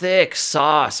thick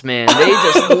sauce, man. They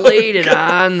just laid it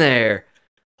on there.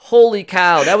 Holy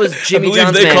cow, that was Jimmy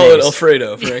John's they mayonnaise. Call it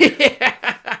Alfredo, Frank.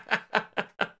 Yeah.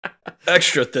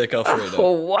 Extra thick Alfredo.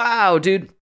 Oh, wow,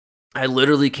 dude. I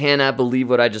literally cannot believe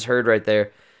what I just heard right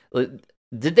there.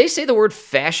 Did they say the word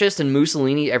fascist and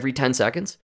Mussolini every 10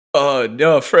 seconds? Oh,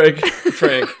 no, Frank.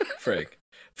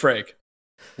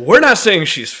 We're not saying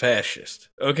she's fascist,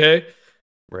 okay?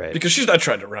 Right. Because she's not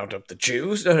trying to round up the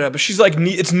Jews. No, but she's like,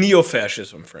 it's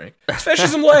neo-fascism, Frank. It's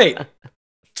fascism light.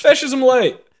 It's fascism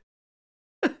light.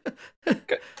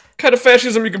 Kind of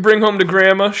fascism you can bring home to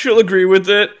grandma. She'll agree with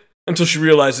it until she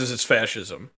realizes it's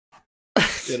fascism.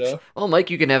 You know? Well, Mike,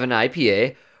 you can have an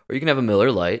IPA or you can have a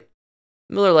Miller Lite.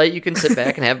 Miller Lite, you can sit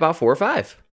back and have about 4 or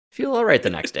 5. Feel all right the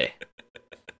next day.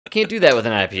 Can't do that with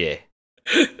an IPA.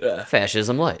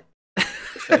 Fascism light.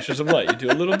 Fascism light. You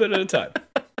do a little bit at a time.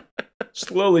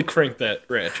 Slowly crank that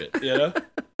ratchet, you know?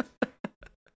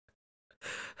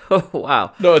 Oh,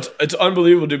 wow. No, it's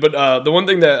unbelievable, dude. But the one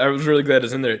thing that I was really glad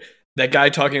is in there, that guy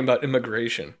talking about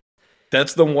immigration.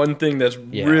 That's the one thing that's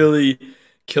really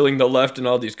killing the left in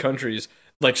all these countries,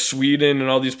 like Sweden and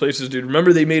all these places, dude.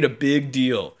 Remember they made a big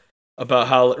deal about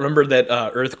how, remember that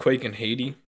earthquake in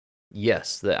Haiti?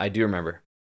 Yes, I do remember.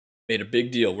 Made a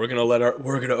big deal. We're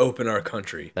gonna open our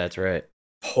country. That's right.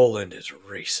 Poland is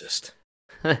racist.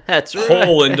 That's right.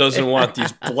 Poland doesn't want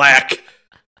these black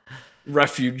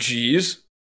refugees,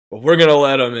 but we're gonna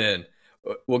let them in.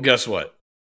 Well, guess what?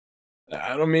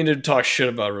 I don't mean to talk shit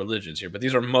about religions here, but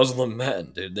these are Muslim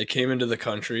men, dude. They came into the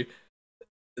country.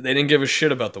 They didn't give a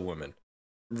shit about the women.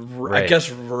 Right. I guess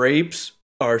rapes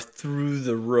are through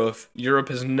the roof. Europe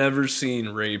has never seen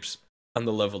rapes on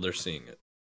the level they're seeing it.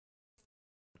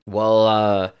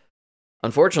 Well,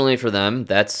 unfortunately for them,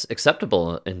 that's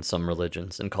acceptable in some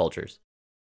religions and cultures.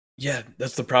 Yeah,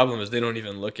 that's the problem, is they don't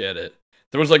even look at it.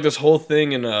 There was like this whole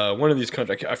thing in one of these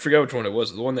countries. I forgot which one it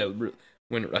was. The one that,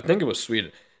 when I think it was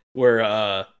Sweden,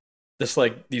 where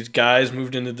these guys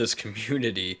moved into this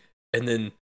community, and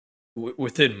then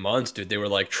within months, dude, they were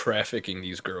like trafficking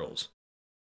these girls,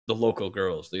 the local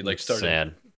girls. They like started.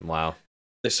 Sad. Wow.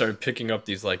 They started picking up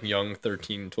these like young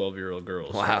 13, 12-year-old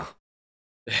girls. Wow.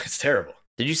 It's terrible.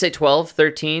 Did you say 12,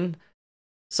 13?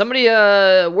 Somebody,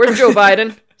 where's Joe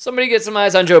Biden? Somebody get some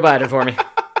eyes on Joe Biden for me.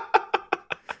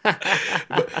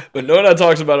 but Nona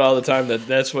talks about all the time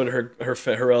that's what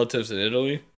her relatives in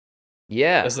Italy.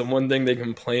 Yeah. That's the one thing they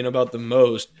complain about the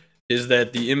most, is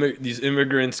that these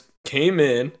immigrants came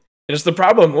in. And it's the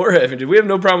problem we're having, dude. We have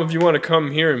no problem if you want to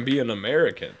come here and be an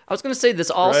American. I was going to say,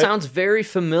 this all sounds very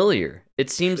familiar. It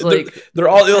seems like... They're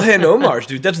all Ilhan Omar's,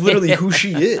 dude. That's literally who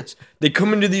she is. They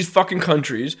come into these fucking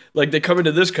countries, like they come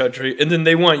into this country, and then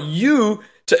they want you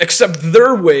to accept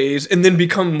their ways and then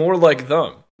become more like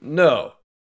them. No.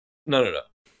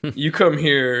 You come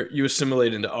here, you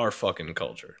assimilate into our fucking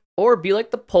culture. Or be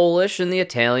like the Polish and the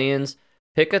Italians.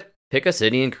 Pick a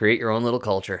city and create your own little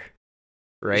culture.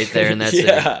 Right there in that city.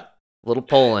 Little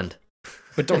Poland.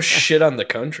 But don't shit on the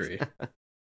country.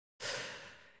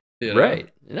 You know? Right.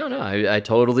 No, I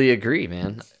totally agree,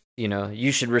 man. You know,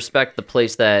 you should respect the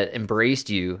place that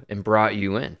embraced you and brought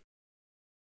you in.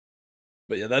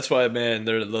 But yeah, that's why, man,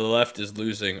 the left is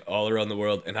losing all around the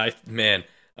world. And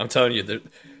I'm telling you,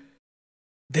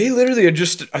 they literally are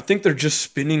I think they're just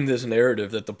spinning this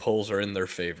narrative that the polls are in their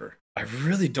favor. I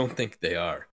really don't think they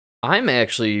are. I'm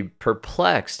actually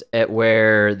perplexed at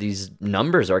where these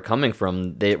numbers are coming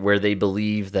from, where they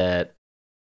believe that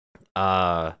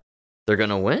they're going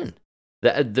to win.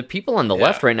 The people on the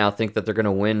left right now think that they're going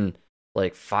to win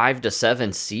like 5 to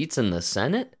 7 seats in the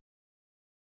Senate.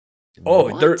 Oh,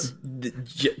 no.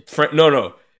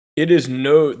 It is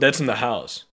that's in the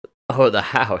House. Oh, the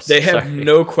House. They have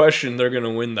no question they're going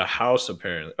to win the House,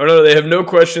 apparently. Oh, no, they have no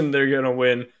question they're going to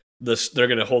win this. They're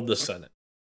going to hold the Senate.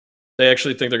 They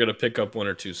actually think they're going to pick up 1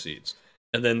 or 2 seats.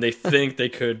 And then they think they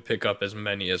could pick up as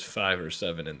many as 5 or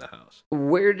 7 in the House.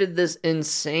 Where did this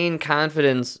insane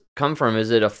confidence come from? Is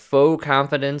it a faux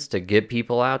confidence to get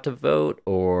people out to vote,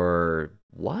 or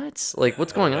what? Like,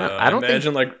 what's going on? I don't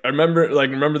imagine. Think... I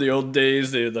remember the old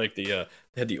days. They had they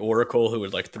had the Oracle who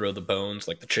would like throw the bones,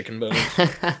 like the chicken bones.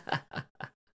 I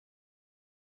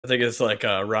think it's like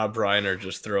Rob Reiner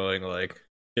just throwing like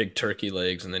big turkey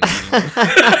legs and then eating them.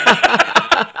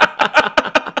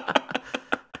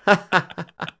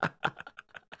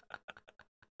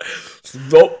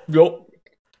 Nope.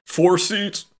 4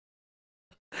 seats.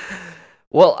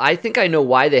 Well, I think I know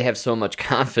why they have so much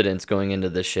confidence going into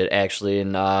this shit, actually.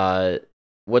 And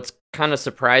what's kind of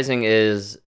surprising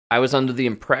is I was under the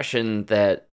impression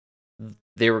that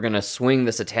they were going to swing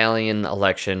this Italian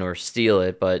election or steal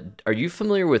it, but are you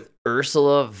familiar with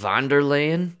Ursula von der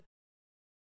Leyen?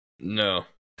 No.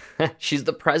 She's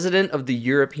the president of the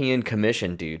European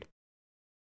Commission, dude.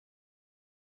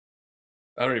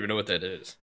 I don't even know what that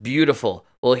is. Beautiful.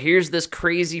 Well, here's this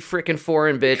crazy freaking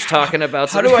foreign bitch talking about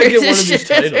how do I get one of these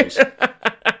titles?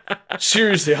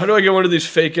 Seriously, how do I get one of these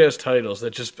fake ass titles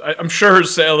that just I'm sure her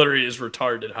salary is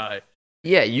retarded high.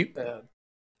 Yeah,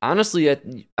 honestly,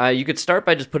 you could start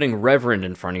by just putting Reverend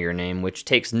in front of your name, which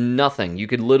takes nothing. You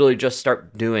could literally just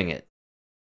start doing it.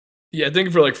 Yeah, I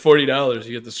think for like $40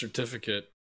 you get the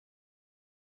certificate.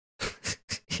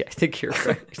 Yeah, I think you're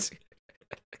right.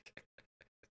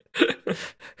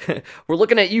 We're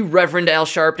looking at you, Reverend Al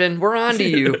Sharpton. We're on to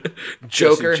you,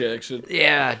 Joker. Jesse Jackson.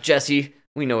 Yeah, Jesse.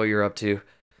 We know what you're up to.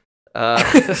 Al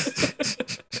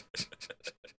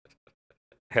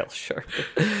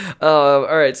Sharpton. All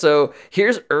right, so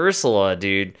here's Ursula,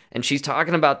 dude, and she's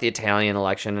talking about the Italian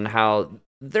election and how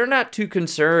they're not too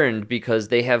concerned because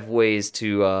they have ways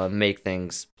to make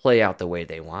things play out the way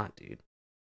they want, dude.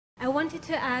 I wanted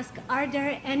to ask, are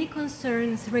there any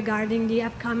concerns regarding the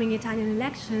upcoming Italian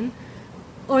election?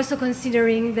 Also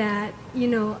considering that,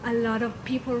 a lot of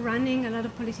people running, a lot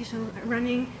of politicians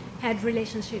running had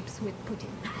relationships with Putin.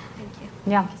 Thank you.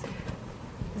 Yeah.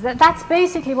 That's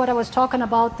basically what I was talking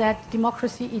about, that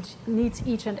democracy needs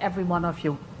each and every one of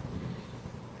you.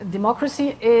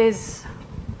 Democracy is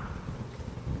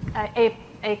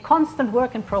a constant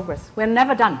work in progress. We're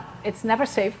never done. It's never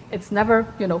safe. It's never,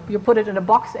 you put it in a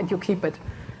box and you keep it.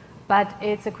 But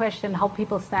it's a question how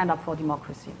people stand up for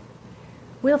democracy.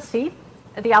 We'll see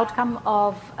the outcome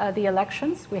of the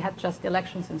elections. We had just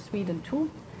elections in Sweden too.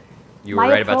 You were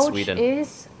right about Sweden. My approach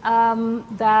is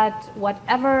that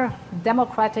whatever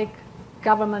democratic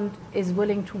government is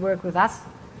willing to work with us,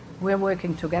 we're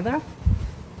working together.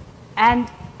 And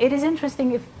it is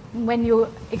interesting when you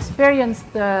experience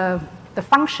the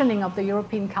functioning of the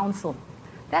European Council,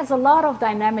 there's a lot of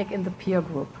dynamic in the peer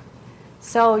group.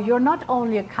 So you're not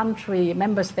only a country, a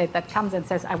member state that comes and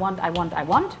says, I want,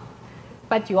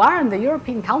 but you are in the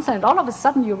European Council and all of a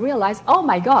sudden you realize, oh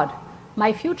my God,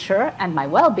 my future and my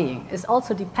well-being is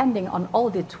also depending on all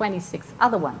the 26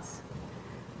 other ones.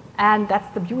 And that's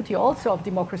the beauty also of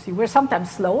democracy. We're sometimes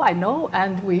slow, I know,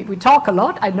 and we talk a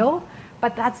lot, I know,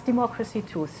 but that's democracy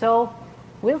too. So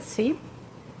we'll see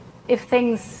if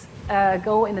things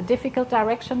go in a difficult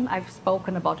direction. I've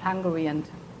spoken about Hungary and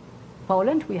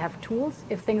Poland. We have tools.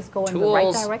 If things go in the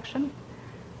right direction,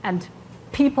 and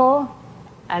people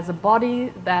as a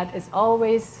body that is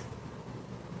always,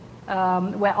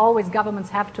 where always governments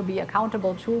have to be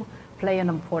accountable to, play an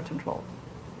important role.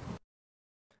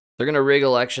 They're going to rig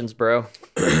elections, bro.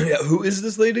 Yeah, who is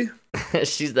this lady?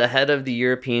 She's the head of the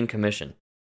European Commission.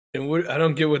 And I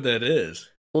don't get what that is.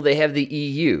 Well, they have the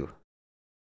EU.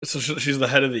 So she's the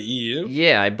head of the EU?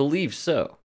 Yeah, I believe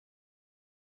so.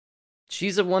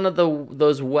 She's one of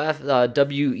those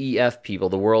WEF people,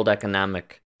 the World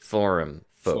Economic Forum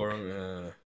folk.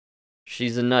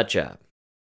 She's a nut job.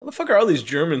 How the fuck are all these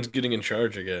Germans getting in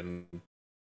charge again?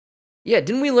 Yeah,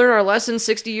 didn't we learn our lesson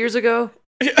 60 years ago?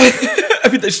 I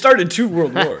mean, they started 2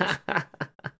 world wars.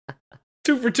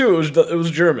 2 for 2, it was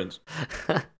Germans.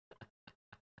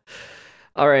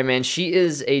 All right, man. She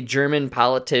is a German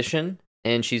politician,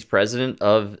 and she's president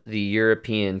of the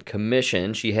European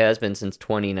Commission. She has been since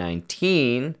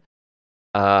 2019.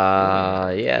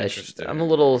 Yeah, I'm a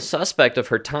little suspect of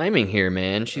her timing here,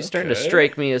 man. She's starting to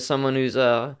strike me as someone who's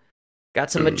got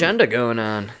some agenda going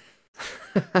on.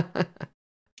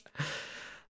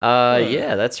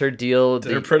 Yeah, that's her deal.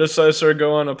 Did her predecessor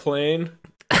go on a plane?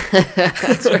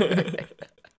 That's right.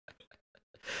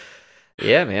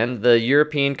 Yeah, man. The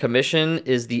European Commission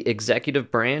is the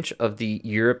executive branch of the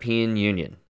European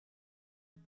Union.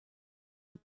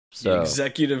 So, the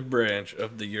executive branch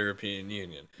of the European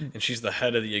Union. And she's the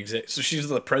head of the so she's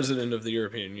the president of the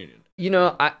European Union. You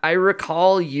know, I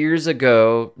recall years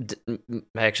ago,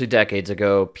 actually decades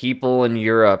ago, people in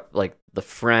Europe, like the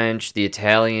French, the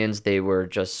Italians, they were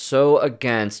just so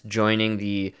against joining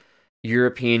the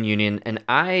European Union, and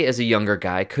I, as a younger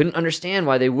guy, couldn't understand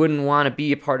why they wouldn't want to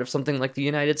be a part of something like the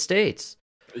United States.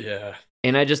 Yeah.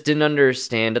 And I just didn't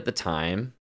understand at the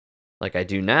time, like I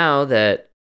do now, that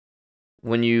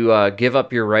when you give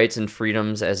up your rights and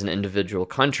freedoms as an individual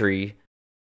country,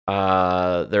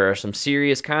 there are some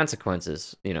serious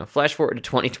consequences. You know, flash forward to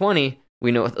 2020,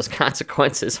 we know what those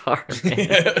consequences are. Man.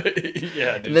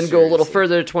 Yeah, dude, and then go a little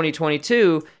further to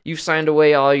 2022, you've signed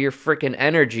away all your freaking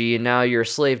energy, and now you're a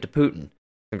slave to Putin.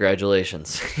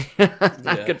 Congratulations.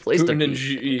 Not a good place Putin to and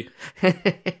be.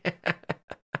 GE.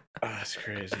 That's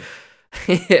crazy.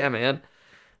 Yeah, man.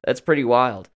 That's pretty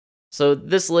wild. So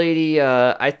this lady,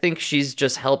 I think she's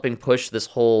just helping push this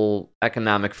whole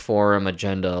economic forum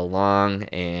agenda along,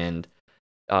 and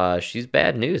she's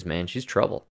bad news, man. She's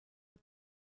trouble.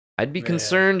 I'd be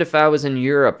concerned if I was in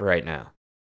Europe right now.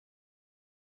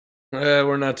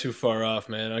 We're not too far off,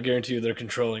 man. I guarantee you they're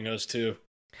controlling us too.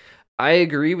 I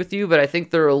agree with you, but I think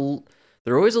they're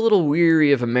always a little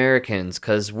weary of Americans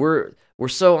because we're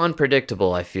so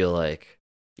unpredictable. I feel like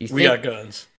we got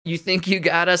guns. You think you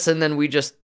got us, and then we go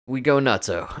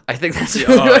nutso. I think that's.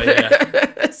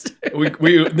 We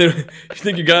you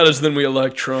think you got us, then we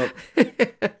elect Trump.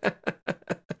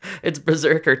 It's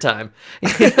berserker time.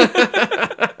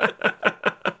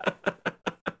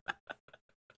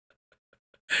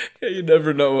 Yeah, you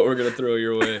never know what we're gonna throw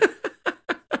your way.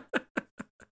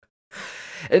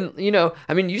 And,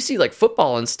 I mean, you see, like,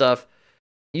 football and stuff,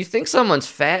 you think someone's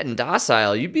fat and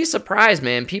docile, you'd be surprised,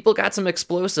 man. People got some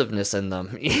explosiveness in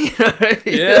them. You know what I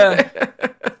mean? Yeah.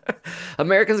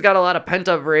 Americans got a lot of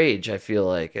pent-up rage, I feel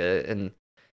like, and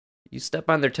you step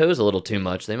on their toes a little too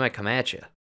much, they might come at you.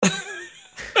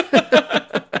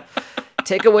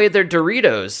 Take away their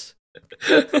Doritos.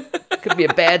 Could be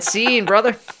a bad scene,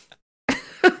 brother.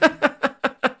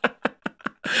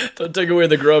 Don't take away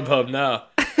the Grubhub now.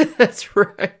 That's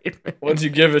right. Man. Once you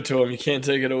give it to them, you can't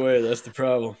take it away. That's the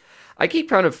problem. I keep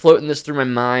kind of floating this through my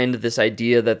mind, this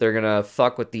idea that they're going to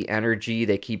fuck with the energy.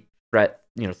 They keep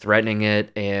threatening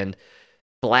it, and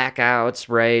blackouts,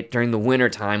 right, during the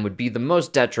wintertime would be the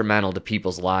most detrimental to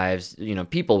people's lives.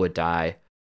 People would die.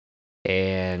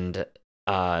 And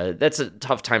that's a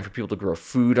tough time for people to grow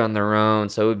food on their own.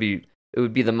 So it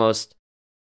would be the most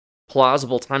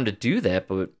plausible time to do that,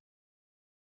 but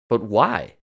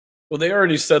why? Well, they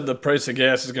already said the price of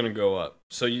gas is going to go up.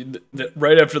 So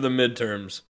right after the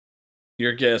midterms,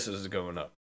 your gas is going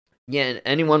up. Yeah, and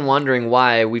anyone wondering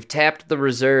why, we've tapped the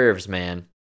reserves, man.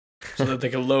 So that they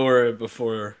can lower it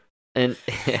before. And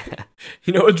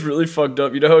you know what's really fucked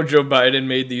up? You know how Joe Biden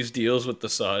made these deals with the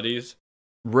Saudis?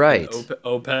 Right.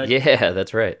 OPEC? Yeah,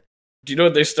 that's right. Do you know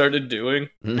what they started doing?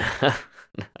 No.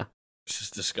 It's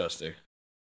just disgusting.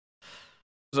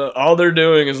 So all they're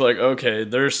doing is like, okay,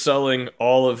 they're selling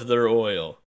all of their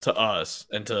oil to us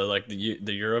and to like the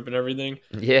Europe and everything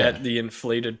at the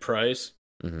inflated price.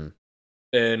 Mm-hmm.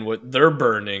 And what they're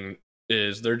burning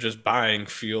is they're just buying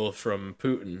fuel from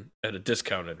Putin at a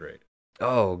discounted rate.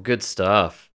 Oh, good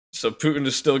stuff. So Putin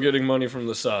is still getting money from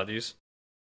the Saudis,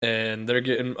 and they're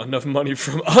getting enough money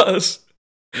from us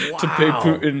to pay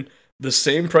Putin the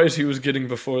same price he was getting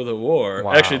before the war.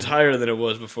 Wow. Actually, it's higher than it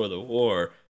was before the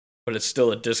war. But it's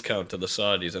still a discount to the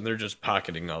Saudis, and they're just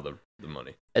pocketing all the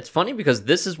money. It's funny because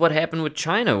this is what happened with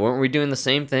China. Weren't we doing the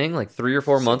same thing like 3 or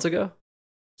 4 months ago?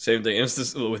 Same thing.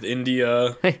 With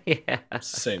India. Yeah.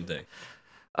 Same thing.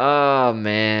 Oh,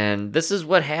 man. This is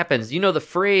what happens. The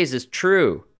phrase is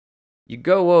true. You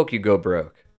go woke, you go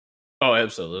broke. Oh,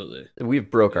 absolutely. We've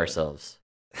broke ourselves.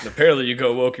 And apparently you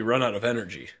go woke, you run out of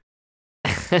energy.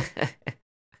 It's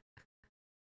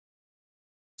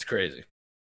crazy.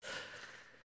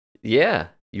 Yeah,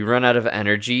 you run out of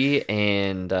energy,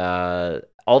 and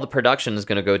all the production is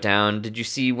going to go down. Did you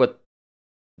see what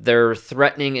they're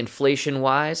threatening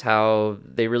inflation-wise? How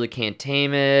they really can't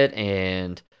tame it,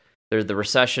 and the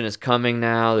recession is coming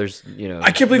now. There's, I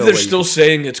can't believe they're still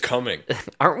saying it's coming.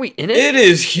 Aren't we in it? It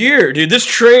is here, dude. This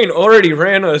train already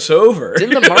ran us over.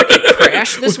 Didn't the market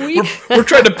crash this week? We're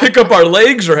trying to pick up our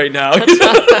legs right now.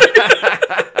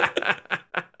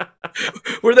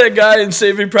 We're that guy in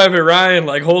Saving Private Ryan,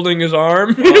 like, holding his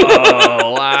arm.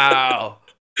 Oh, wow.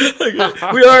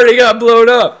 We already got blown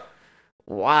up.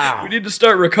 Wow. We need to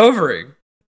start recovering.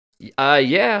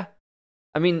 Yeah.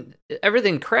 I mean,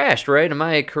 everything crashed, right? Am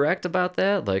I correct about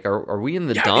that? Like, are we in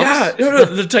the dumps? Yeah, no,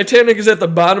 the Titanic is at the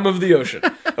bottom of the ocean.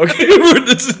 Okay,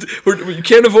 you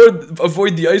can't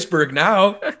avoid the iceberg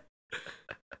now.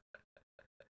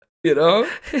 We're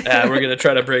going to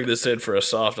try to bring this in for a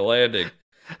soft landing.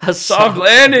 A soft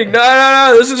landing?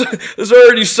 No. This is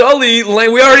already Sully.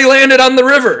 We already landed on the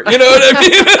river. You know what I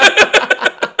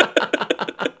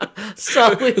mean?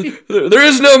 Sully. There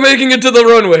is no making it to the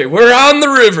runway. We're on the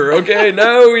river. Okay,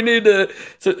 now we need to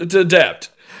adapt.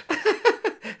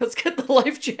 Let's get the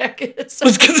life jackets.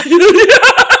 Let's get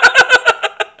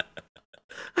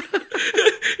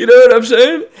You know what I'm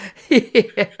saying?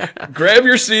 Grab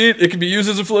your seat. It can be used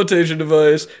as a flotation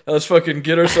device. Now let's fucking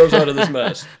get ourselves out of this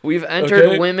mess. We've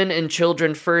entered women and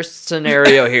children first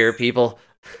scenario here, people.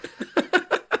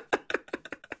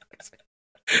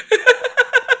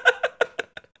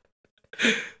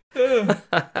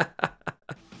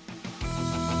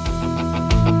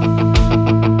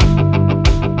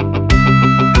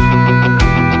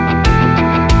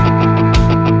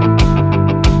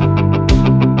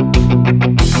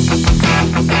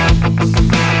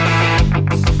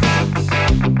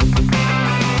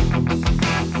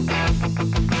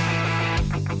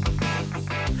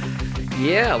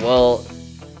 Yeah, well,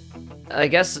 I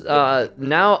guess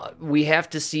now we have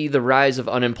to see the rise of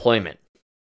unemployment,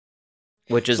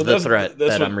 which is the threat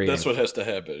that I'm reading. That's what has to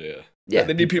happen, yeah.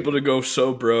 They need people to go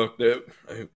so broke. You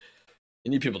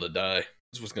need people to die.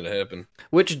 That's what's going to happen.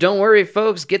 Which, don't worry,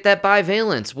 folks, get that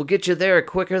bivalence. We'll get you there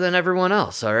quicker than everyone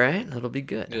else, all right? It'll be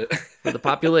good for the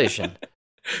population.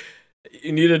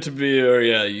 You need it to be,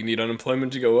 you need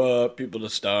unemployment to go up, people to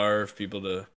starve, people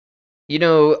to... You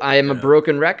know, I am a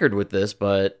broken record with this,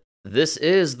 but this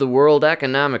is the World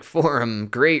Economic Forum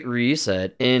Great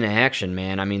Reset in action,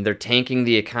 man. I mean, they're tanking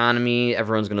the economy.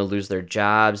 Everyone's going to lose their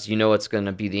jobs. You know what's going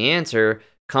to be the answer?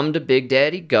 Come to Big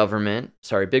Daddy government.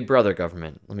 Sorry, Big Brother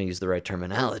government. Let me use the right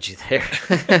terminology there.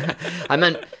 I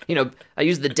meant, I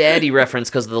used the daddy reference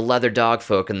because of the leather dog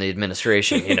folk in the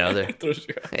administration,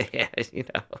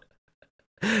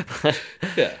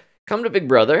 Come to Big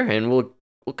Brother and we'll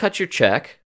cut your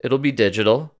check. It'll be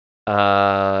digital,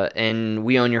 and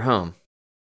we own your home.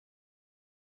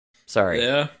 Sorry.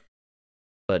 Yeah.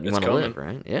 But you want to live,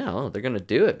 right? Yeah, they're going to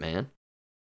do it, man.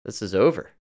 This is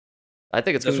over. I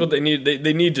think that's what they need.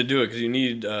 They need to do it because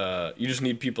you just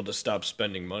need people to stop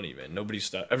spending money, man.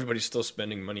 Everybody's still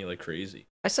spending money like crazy.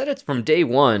 I said it from day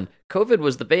one. COVID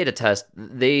was the beta test.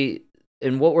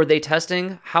 And what were they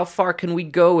testing? How far can we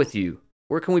go with you?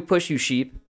 Where can we push you,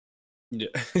 sheep? Yeah.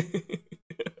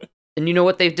 And you know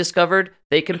what they've discovered?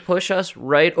 They can push us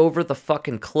right over the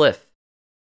fucking cliff.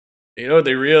 You know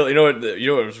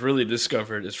what was really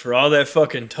discovered is for all that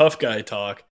fucking tough guy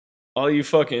talk, all you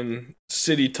fucking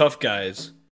city tough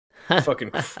guys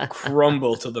fucking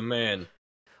crumble to the man.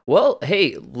 Well,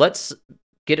 hey, let's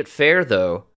get it fair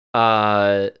though.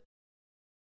 What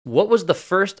was the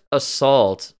first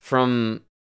assault from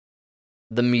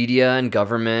the media and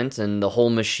government and the whole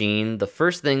machine? The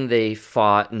first thing they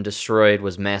fought and destroyed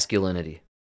was masculinity.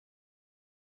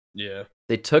 Yeah.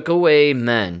 They took away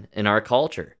men in our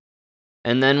culture.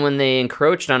 And then when they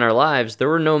encroached on our lives, there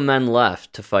were no men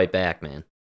left to fight back, man.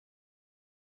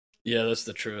 Yeah, that's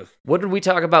the truth. What did we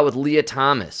talk about with Leah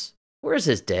Thomas? Where's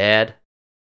his dad?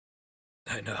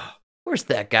 I know. Where's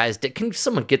that guy's dad? Can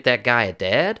someone get that guy a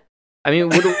dad? I mean,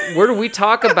 where do we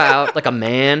talk about like a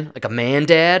man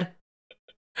dad?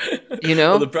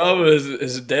 Well, the problem is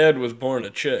his dad was born a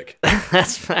chick.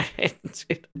 That's right.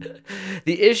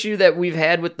 The issue that we've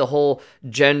had with the whole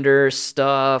gender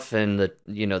stuff and the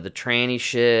tranny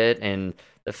shit and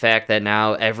the fact that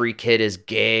now every kid is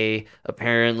gay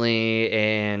apparently,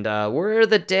 and where are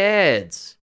the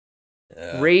dads?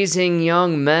 Raising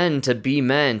young men to be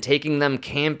men, taking them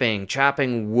camping,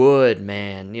 chopping wood,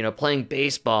 man, playing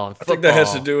baseball and football. I think that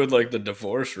has to do with like the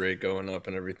divorce rate going up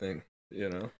and everything,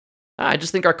 I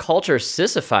just think our culture is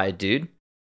sissified, dude.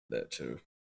 That too.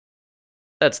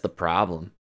 That's the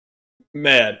problem.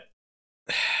 Man,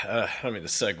 I don't mean to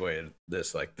segue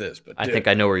this like this, but I think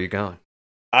I know where you're going.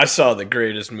 I saw the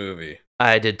greatest movie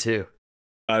I did too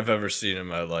I've ever seen in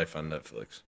my life on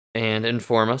Netflix. And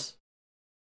inform us.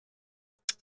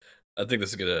 I think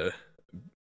this is I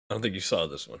don't think you saw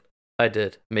this one. I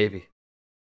did, maybe.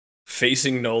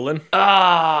 Facing Nolan.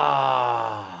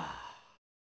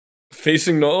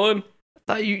 Facing Nolan?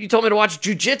 I thought you told me to watch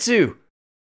Jiu-Jitsu.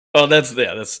 Oh, that's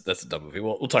a dumb movie.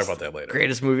 We'll talk about that later.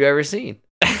 Greatest movie I've ever seen.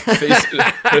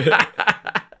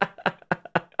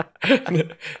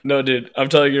 No, dude, I'm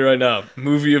telling you right now,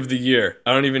 movie of the year.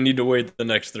 I don't even need to wait the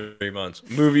next 3 months.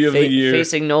 Movie of the year.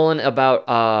 Facing Nolan about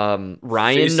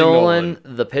Ryan Nolan,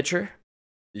 the pitcher?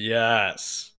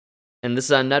 Yes. And this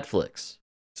is on Netflix.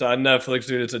 It's on Netflix,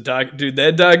 dude. It's a dude,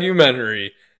 that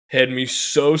documentary had me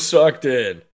so sucked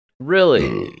in.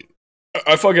 Really?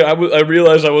 I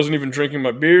realized I wasn't even drinking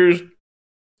my beers.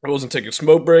 I wasn't taking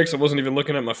smoke breaks. I wasn't even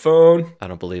looking at my phone. I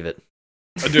don't believe it.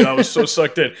 Dude, I was so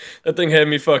sucked in. That thing had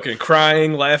me fucking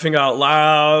crying, laughing out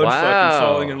loud,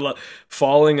 fucking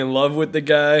falling in love with the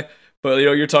guy. But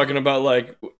you're talking about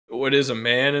like what is a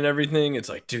man and everything. It's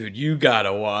like, dude, you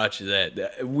gotta watch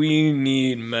that. We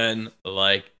need men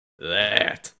like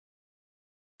that.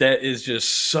 That is just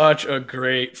such a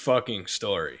great fucking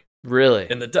story. Really?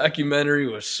 And the documentary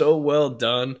was so well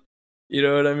done. You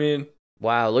know what I mean?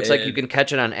 Wow, looks like you can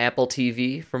catch it on Apple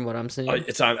TV from what I'm seeing.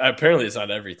 Apparently it's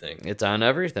on everything. It's on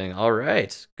everything. All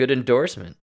right. Good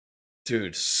endorsement.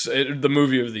 Dude, the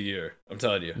movie of the year. I'm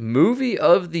telling you. Movie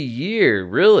of the year,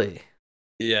 really?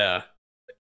 Yeah.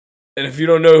 And if you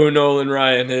don't know who Nolan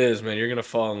Ryan is, man, you're going to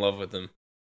fall in love with him.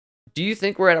 Do you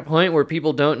think we're at a point where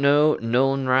people don't know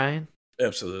Nolan Ryan?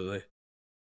 Absolutely.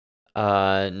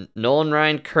 Nolan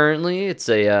Ryan currently, it's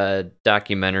a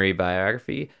documentary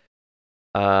biography.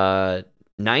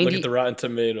 90, look at the Rotten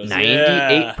Tomatoes.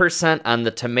 98% on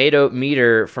the tomato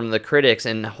meter from the critics,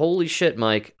 and holy shit,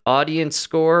 Mike, audience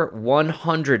score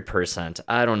 100%.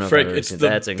 I don't know Frank, if it's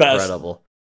that's incredible.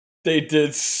 They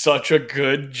did such a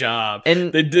good job.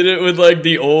 And they did it with like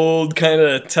the old kind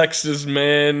of Texas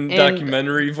man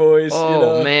documentary voice. Oh, you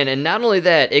know? Man. And not only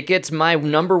that, it gets my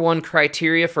number one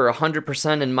criteria for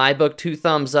 100% in my book, 2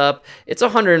 thumbs up. It's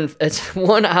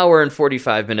 1 hour and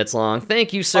 45 minutes long.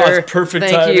 Thank you, sir. Oh, it's perfect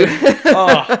timing. Thank you.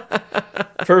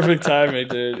 Perfect timing,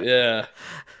 dude. Yeah.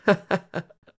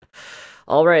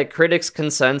 All right, critics'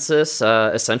 consensus,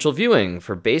 essential viewing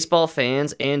for baseball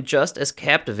fans and just as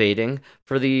captivating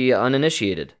for the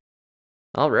uninitiated.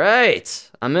 All right,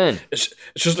 I'm in. It's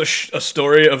just a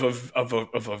story of a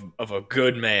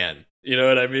good man. You know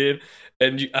what I mean?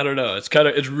 And I don't know.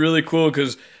 It's really cool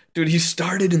because, dude, he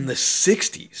started in the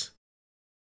 60s.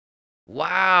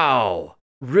 Wow.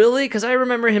 Really? Because I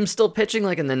remember him still pitching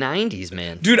like in the 90s,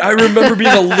 man. Dude, I remember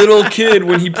being a little kid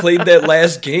when he played that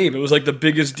last game. It was like the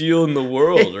biggest deal in the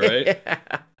world, right? Yeah.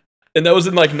 And that was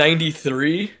in like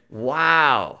 93.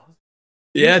 Wow.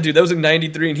 Yeah, dude, that was in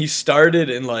 93, and he started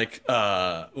in like,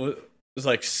 it was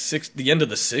like the end of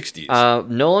the 60s.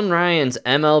 Nolan Ryan's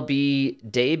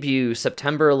MLB debut,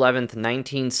 September 11th,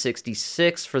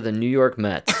 1966 for the New York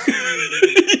Mets.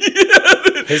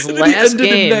 His last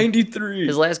game, 93.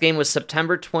 His last game was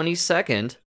September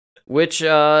 22nd, which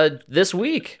this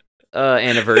week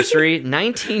anniversary,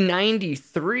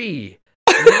 1993.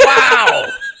 Wow.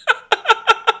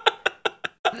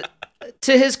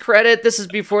 To his credit, this is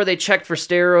before they checked for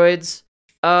steroids.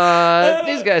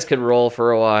 These guys could roll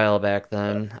for a while back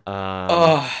then.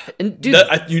 And dude,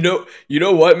 you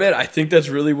know what, man? I think that's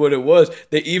really what it was.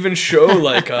 They even show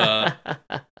like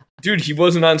dude, he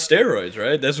wasn't on steroids,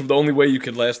 right? That's the only way you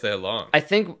could last that long. I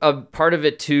think a part of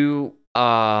it too.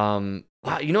 Wow,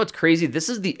 you know what's crazy? This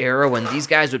is the era when these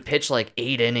guys would pitch like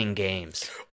 8-inning games.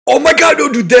 Oh my god,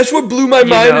 no, dude, that's what blew my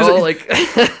mind.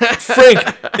 Frank,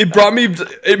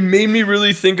 it made me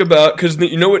really think about, because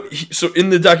you know what? So in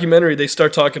the documentary, they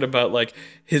start talking about like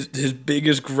his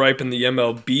biggest gripe in the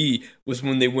MLB was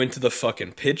when they went to the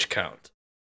fucking pitch count,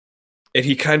 and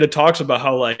he kind of talks about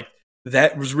how like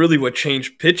that was really what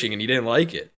changed pitching, and he didn't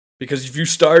like it. Because if you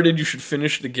started, you should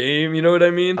finish the game. You know what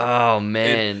I mean? Oh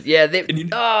man, yeah. You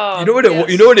know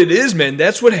what it is, man.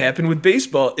 That's what happened with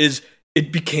baseball. Is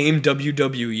it became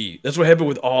WWE? That's what happened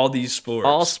with all these sports.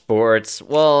 All sports.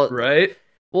 Well, right?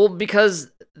 Well, because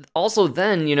also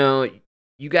then you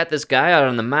got this guy out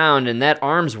on the mound, and that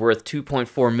arm's worth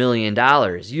 $2.4 million.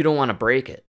 You don't want to break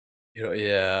it.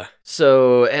 Yeah.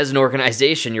 So as an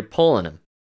organization, you're pulling him.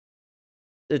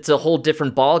 It's a whole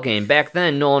different ball game. Back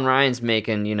then, Nolan Ryan's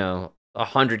making,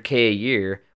 $100K a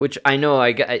year, which I know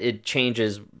it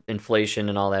changes inflation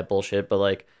and all that bullshit, but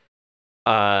like,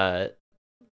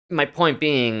 my point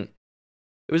being,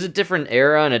 it was a different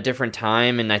era and a different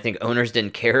time, and I think owners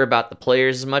didn't care about the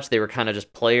players as much. They were kind of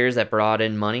just players that brought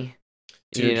in money.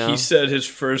 Dude, he said his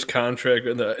first contract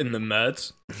in the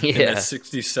Mets in that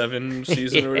 67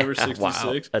 season or whatever, 66.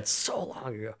 Wow, that's so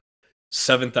long ago.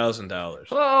 $7,000.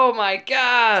 Oh my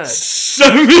god!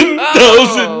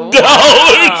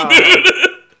 $7,000, dude.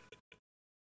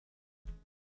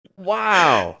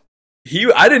 Wow.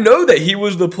 I didn't know that he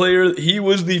was the player. He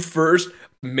was the first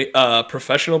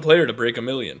professional player to break $1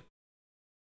 million.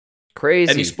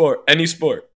 Crazy. Any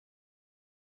sport.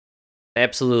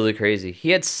 Absolutely crazy. He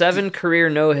had 7 career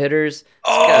no-hitters. This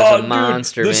guy's a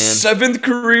monster, the man. 7th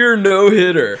career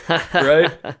no-hitter,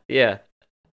 right? Yeah.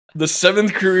 The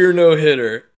 7th career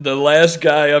no-hitter, the last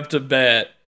guy up to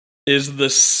bat, is the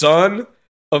son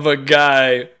of a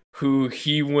guy who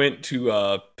he went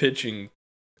to pitching,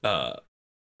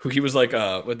 who he was like,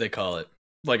 what'd they call it?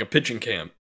 Like a pitching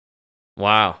camp.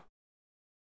 Wow.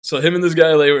 So him and this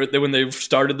guy, when they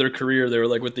started their career, they were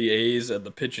like with the A's at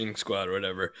the pitching squad or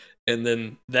whatever. And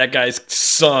then that guy's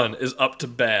son is up to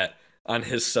bat on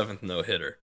his 7th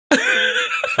no-hitter.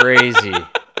 Crazy.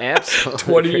 Absolutely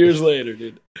 20 years later,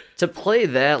 dude. To play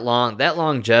that long, that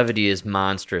longevity is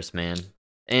monstrous, man.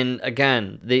 And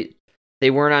again, they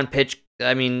weren't on pitch.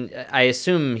 I mean, I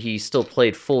assume he still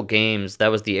played full games. That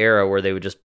was the era where they would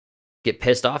just get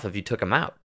pissed off if you took him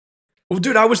out. Well,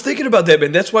 dude, I was thinking about that,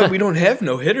 man. That's why we don't have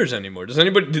no hitters anymore. Do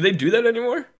they do that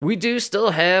anymore? We do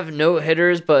still have no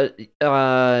hitters, but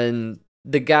the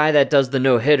guy that does the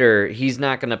no hitter, he's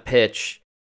not going to pitch.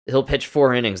 He'll pitch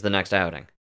 4 innings the next outing.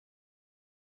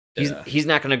 He's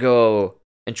not going to go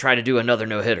and try to do another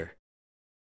no hitter.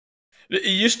 It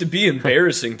used to be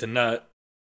embarrassing to not,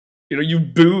 you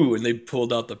boo and they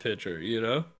pulled out the pitcher,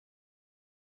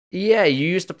 Yeah, you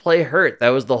used to play hurt. That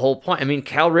was the whole point. I mean,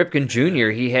 Cal Ripken Jr.,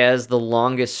 he has the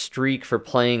longest streak for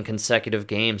playing consecutive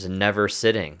games and never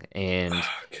sitting. And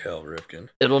Cal Ripken.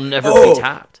 It'll never be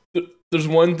topped. There's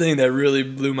one thing that really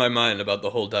blew my mind about the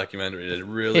whole documentary that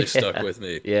really stuck with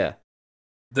me. Yeah.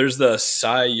 There's the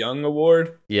Cy Young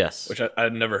Award. Yes. Which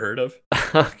I'd never heard of.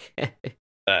 Okay.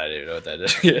 I don't even know what that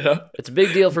is. It's a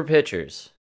big deal for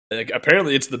pitchers.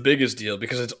 Apparently it's the biggest deal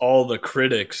because it's all the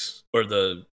critics, or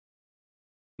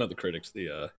not the critics,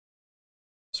 the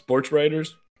sports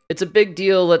writers. It's a big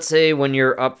deal, let's say, when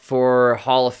you're up for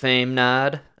Hall of Fame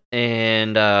nod.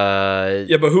 And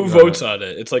yeah, but who votes on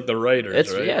it? It's like the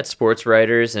writers, right? Yeah, it's sports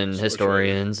writers and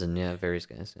historians and various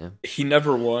guys. Yeah. He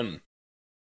never won.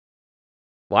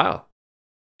 Wow.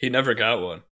 He never got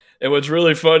one. And what's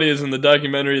really funny is in the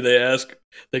documentary they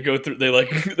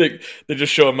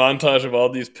just show a montage of all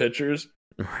these pitchers.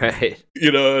 Right.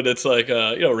 And it's like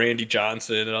Randy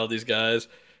Johnson and all these guys.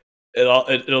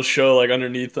 It'll show like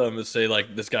underneath them and say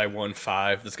like this guy won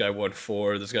 5, this guy won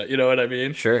 4, this guy, you know what I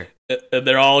mean? Sure. And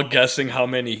they're all guessing how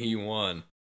many he won,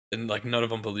 and like none of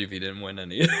them believe he didn't win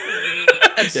any.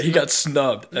 Yeah, he got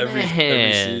snubbed every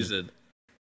season.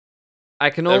 I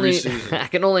can only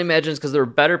imagine it's because there were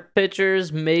better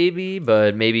pitchers, maybe,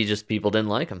 but maybe just people didn't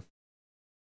like him.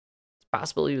 It's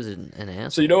possible he was an asshole.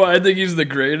 So you know why I think he's the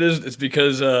greatest? It's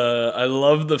because I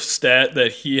love the stat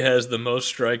that he has the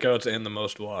most strikeouts and the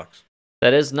most walks.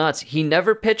 That is nuts. He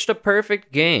never pitched a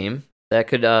perfect game. That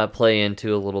could play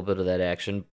into a little bit of that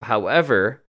action.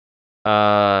 However,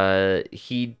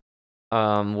 he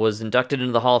was inducted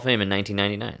into the Hall of Fame in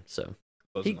 1999, so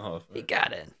he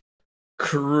got it.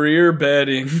 Career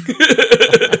batting.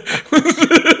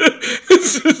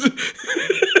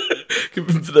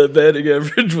 The batting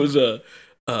average was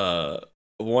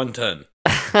 110.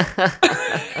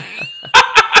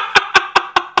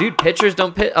 Dude, pitchers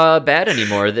don't bat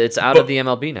anymore. It's out of the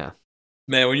MLB now.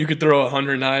 Man, when you could throw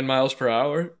 109 miles per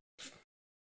hour,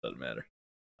 doesn't matter.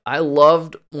 I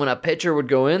loved when a pitcher would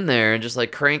go in there and just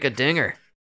like crank a dinger.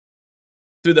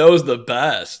 Dude, that was the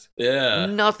best. Yeah.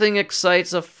 Nothing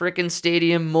excites a freaking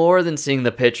stadium more than seeing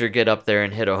the pitcher get up there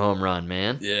and hit a home run,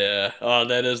 man. Yeah. Oh,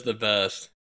 that is the best.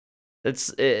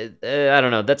 I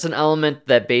don't know. That's an element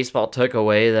that baseball took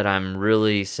away that I'm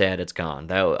really sad it's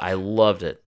gone. I loved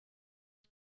it.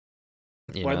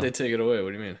 Why'd they take it away?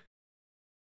 What do you mean?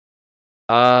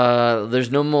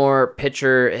 There's no more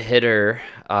pitcher hitter.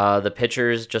 The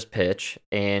pitchers just pitch,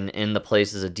 and in the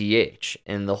place is a DH.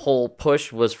 And the whole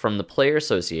push was from the Player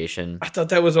Association. I thought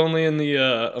that was only in the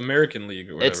American League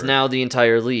or whatever. It's now the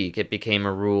entire league. It became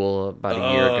a rule about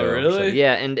a year ago. Really? So,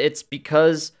 yeah, and it's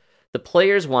because the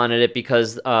players wanted it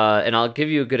because, and I'll give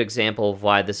you a good example of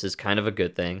why this is kind of a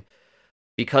good thing.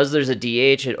 Because there's a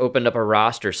DH, it opened up a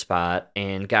roster spot,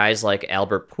 and guys like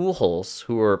Albert Pujols,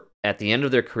 who are at the end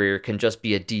of their career, can just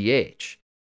be a DH.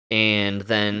 And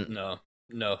then...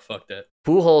 No, fuck that.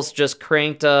 Pujols just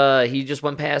cranked, he just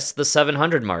went past the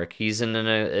 700 mark. He's in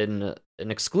an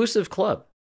exclusive club.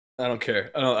 I don't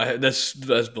care. That's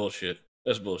bullshit.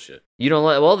 That's bullshit. You don't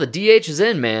like... Well, the DH is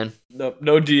in, man.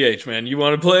 No DH, man. You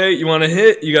want to play, you want to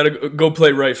hit, you got to go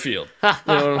play right field. You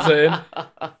know what I'm saying?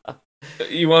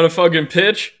 You want to fucking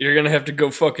pitch? You're going to have to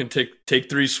go fucking take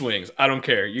 3 swings. I don't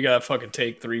care. You got to fucking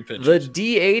take 3 pitches. The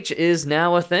DH is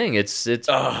now a thing. It's such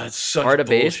part of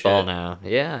bullshit. Baseball now.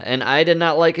 Yeah, and I did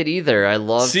not like it either. I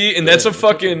love... See, and that's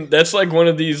that's like one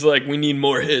of these, like, we need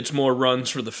more hits, more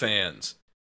runs for the fans.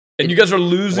 And you guys are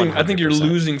losing... 100%. I think you're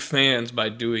losing fans by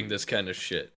doing this kind of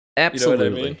shit. Absolutely.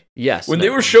 You know what I mean? Yes. When they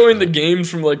were showing the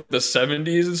games from, like, the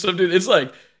 70s and stuff, dude, it's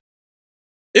like...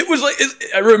 It was like,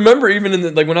 I remember even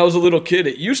in when I was a little kid,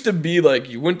 it used to be like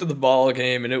you went to the ball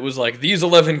game and it was like these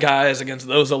 11 guys against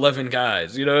those 11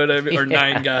 guys, you know what I mean? Or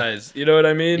 9 guys, you know what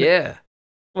I mean? Yeah.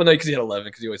 Well, no, because he had 11,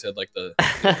 because he always had like because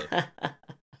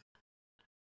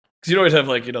you'd always have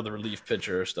like, the relief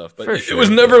pitcher or stuff. But it was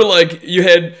never like you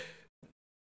had,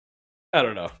 I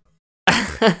don't know.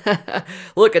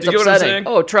 Look, it's upsetting.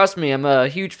 Oh, trust me, I'm a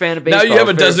huge fan of baseball. Now you have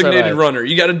a designated runner.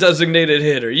 You got a designated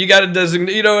hitter. You got a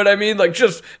designated, you know what I mean? Like,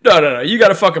 just, no. You got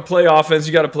to fucking play offense.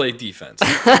 You got to play defense.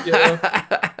 You know?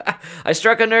 I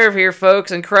struck a nerve here,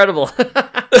 folks. Incredible.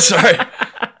 Sorry.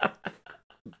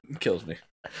 It kills me.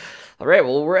 All right,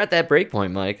 well, we're at that break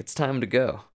point, Mike. It's time to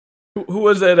go. Who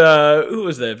was that? Who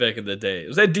was that back in the day?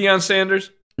 Was that Deion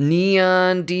Sanders?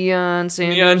 Deion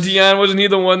Sanders. Deion, wasn't he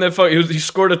the one that he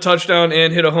scored a touchdown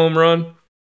and hit a home run?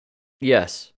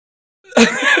 Yes. You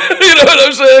know what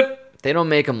I'm saying? They don't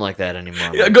make him like that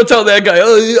anymore. Yeah, go tell that guy,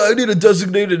 I need a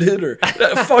designated hitter.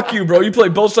 Fuck you, bro. You play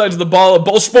both sides of the ball in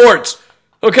both sports.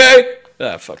 Okay?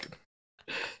 Fuck it.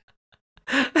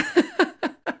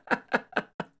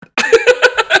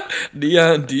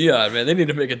 Deion, man. They need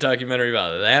to make a documentary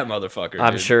about that motherfucker.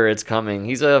 I'm sure it's coming.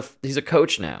 He's a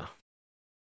coach now.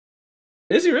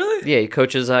 Is he really? Yeah, he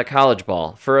coaches college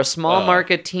ball for a small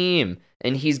market team,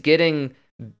 and he's getting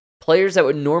players that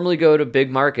would normally go to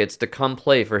big markets to come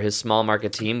play for his small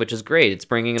market team, which is great. It's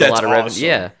bringing in a lot of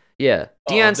revenue. Yeah.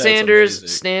 Deion Sanders,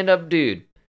 amazing. Stand-up dude.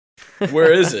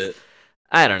 Where is it?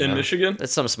 I don't know. In Michigan?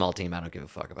 It's some small team. I don't give a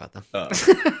fuck about them.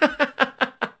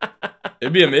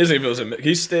 It'd be amazing if it was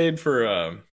he stayed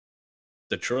for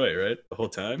Detroit, right? The whole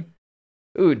time?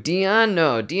 Ooh, Deion?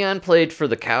 No, Deion played for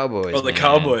the Cowboys. Oh, the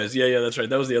Cowboys. Yeah, that's right.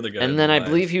 That was the other guy. And then I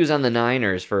believe he was on the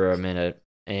Niners for a minute.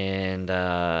 And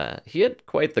he had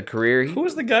quite the career. Who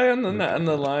was the guy on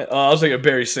the line? Oh, I was thinking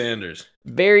Barry Sanders.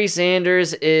 Barry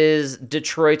Sanders is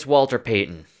Detroit's Walter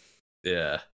Payton.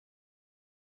 Yeah.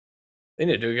 They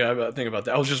need to do a thing about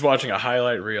that. I was just watching a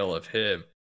highlight reel of him.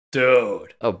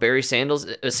 Dude. Oh, Barry Sanders?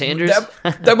 That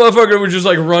motherfucker would just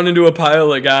like run into a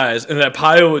pile of guys, and that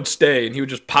pile would stay, and he would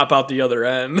just pop out the other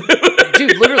end.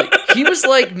 Dude, literally, he was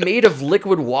like made of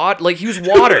liquid water. Like he was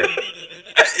water.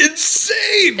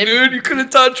 Insane, dude. You couldn't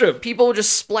touch him. People would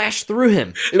just splash through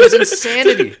him. It was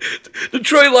insanity.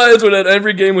 Detroit Lions would have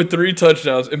every game with 3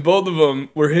 touchdowns, and both of them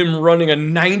were him running a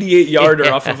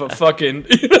 98-yarder off of a fucking,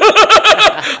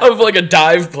 of like a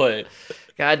dive play.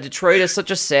 God, Detroit is such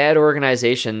a sad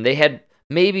organization. They had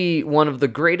maybe one of the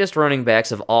greatest running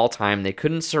backs of all time. They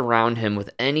couldn't surround him with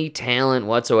any talent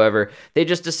whatsoever. They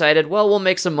just decided, well, we'll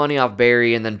make some money off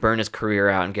Barry and then burn his career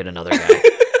out and get another guy.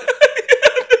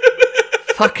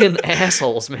 Fucking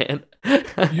assholes, man.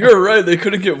 You're right. They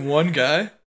couldn't get one guy.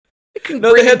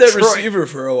 No, they had that receiver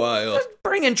for a while.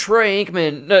 Bring in Troy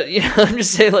Aikman. No, I'm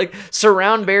just saying, like,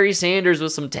 surround Barry Sanders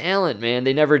with some talent, man.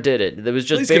 They never did it. It was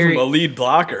just Barry. Give him a lead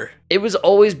blocker. It was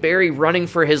always Barry running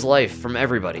for his life from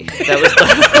everybody. That was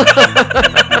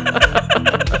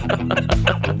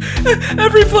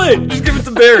every play. Just give it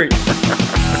to Barry.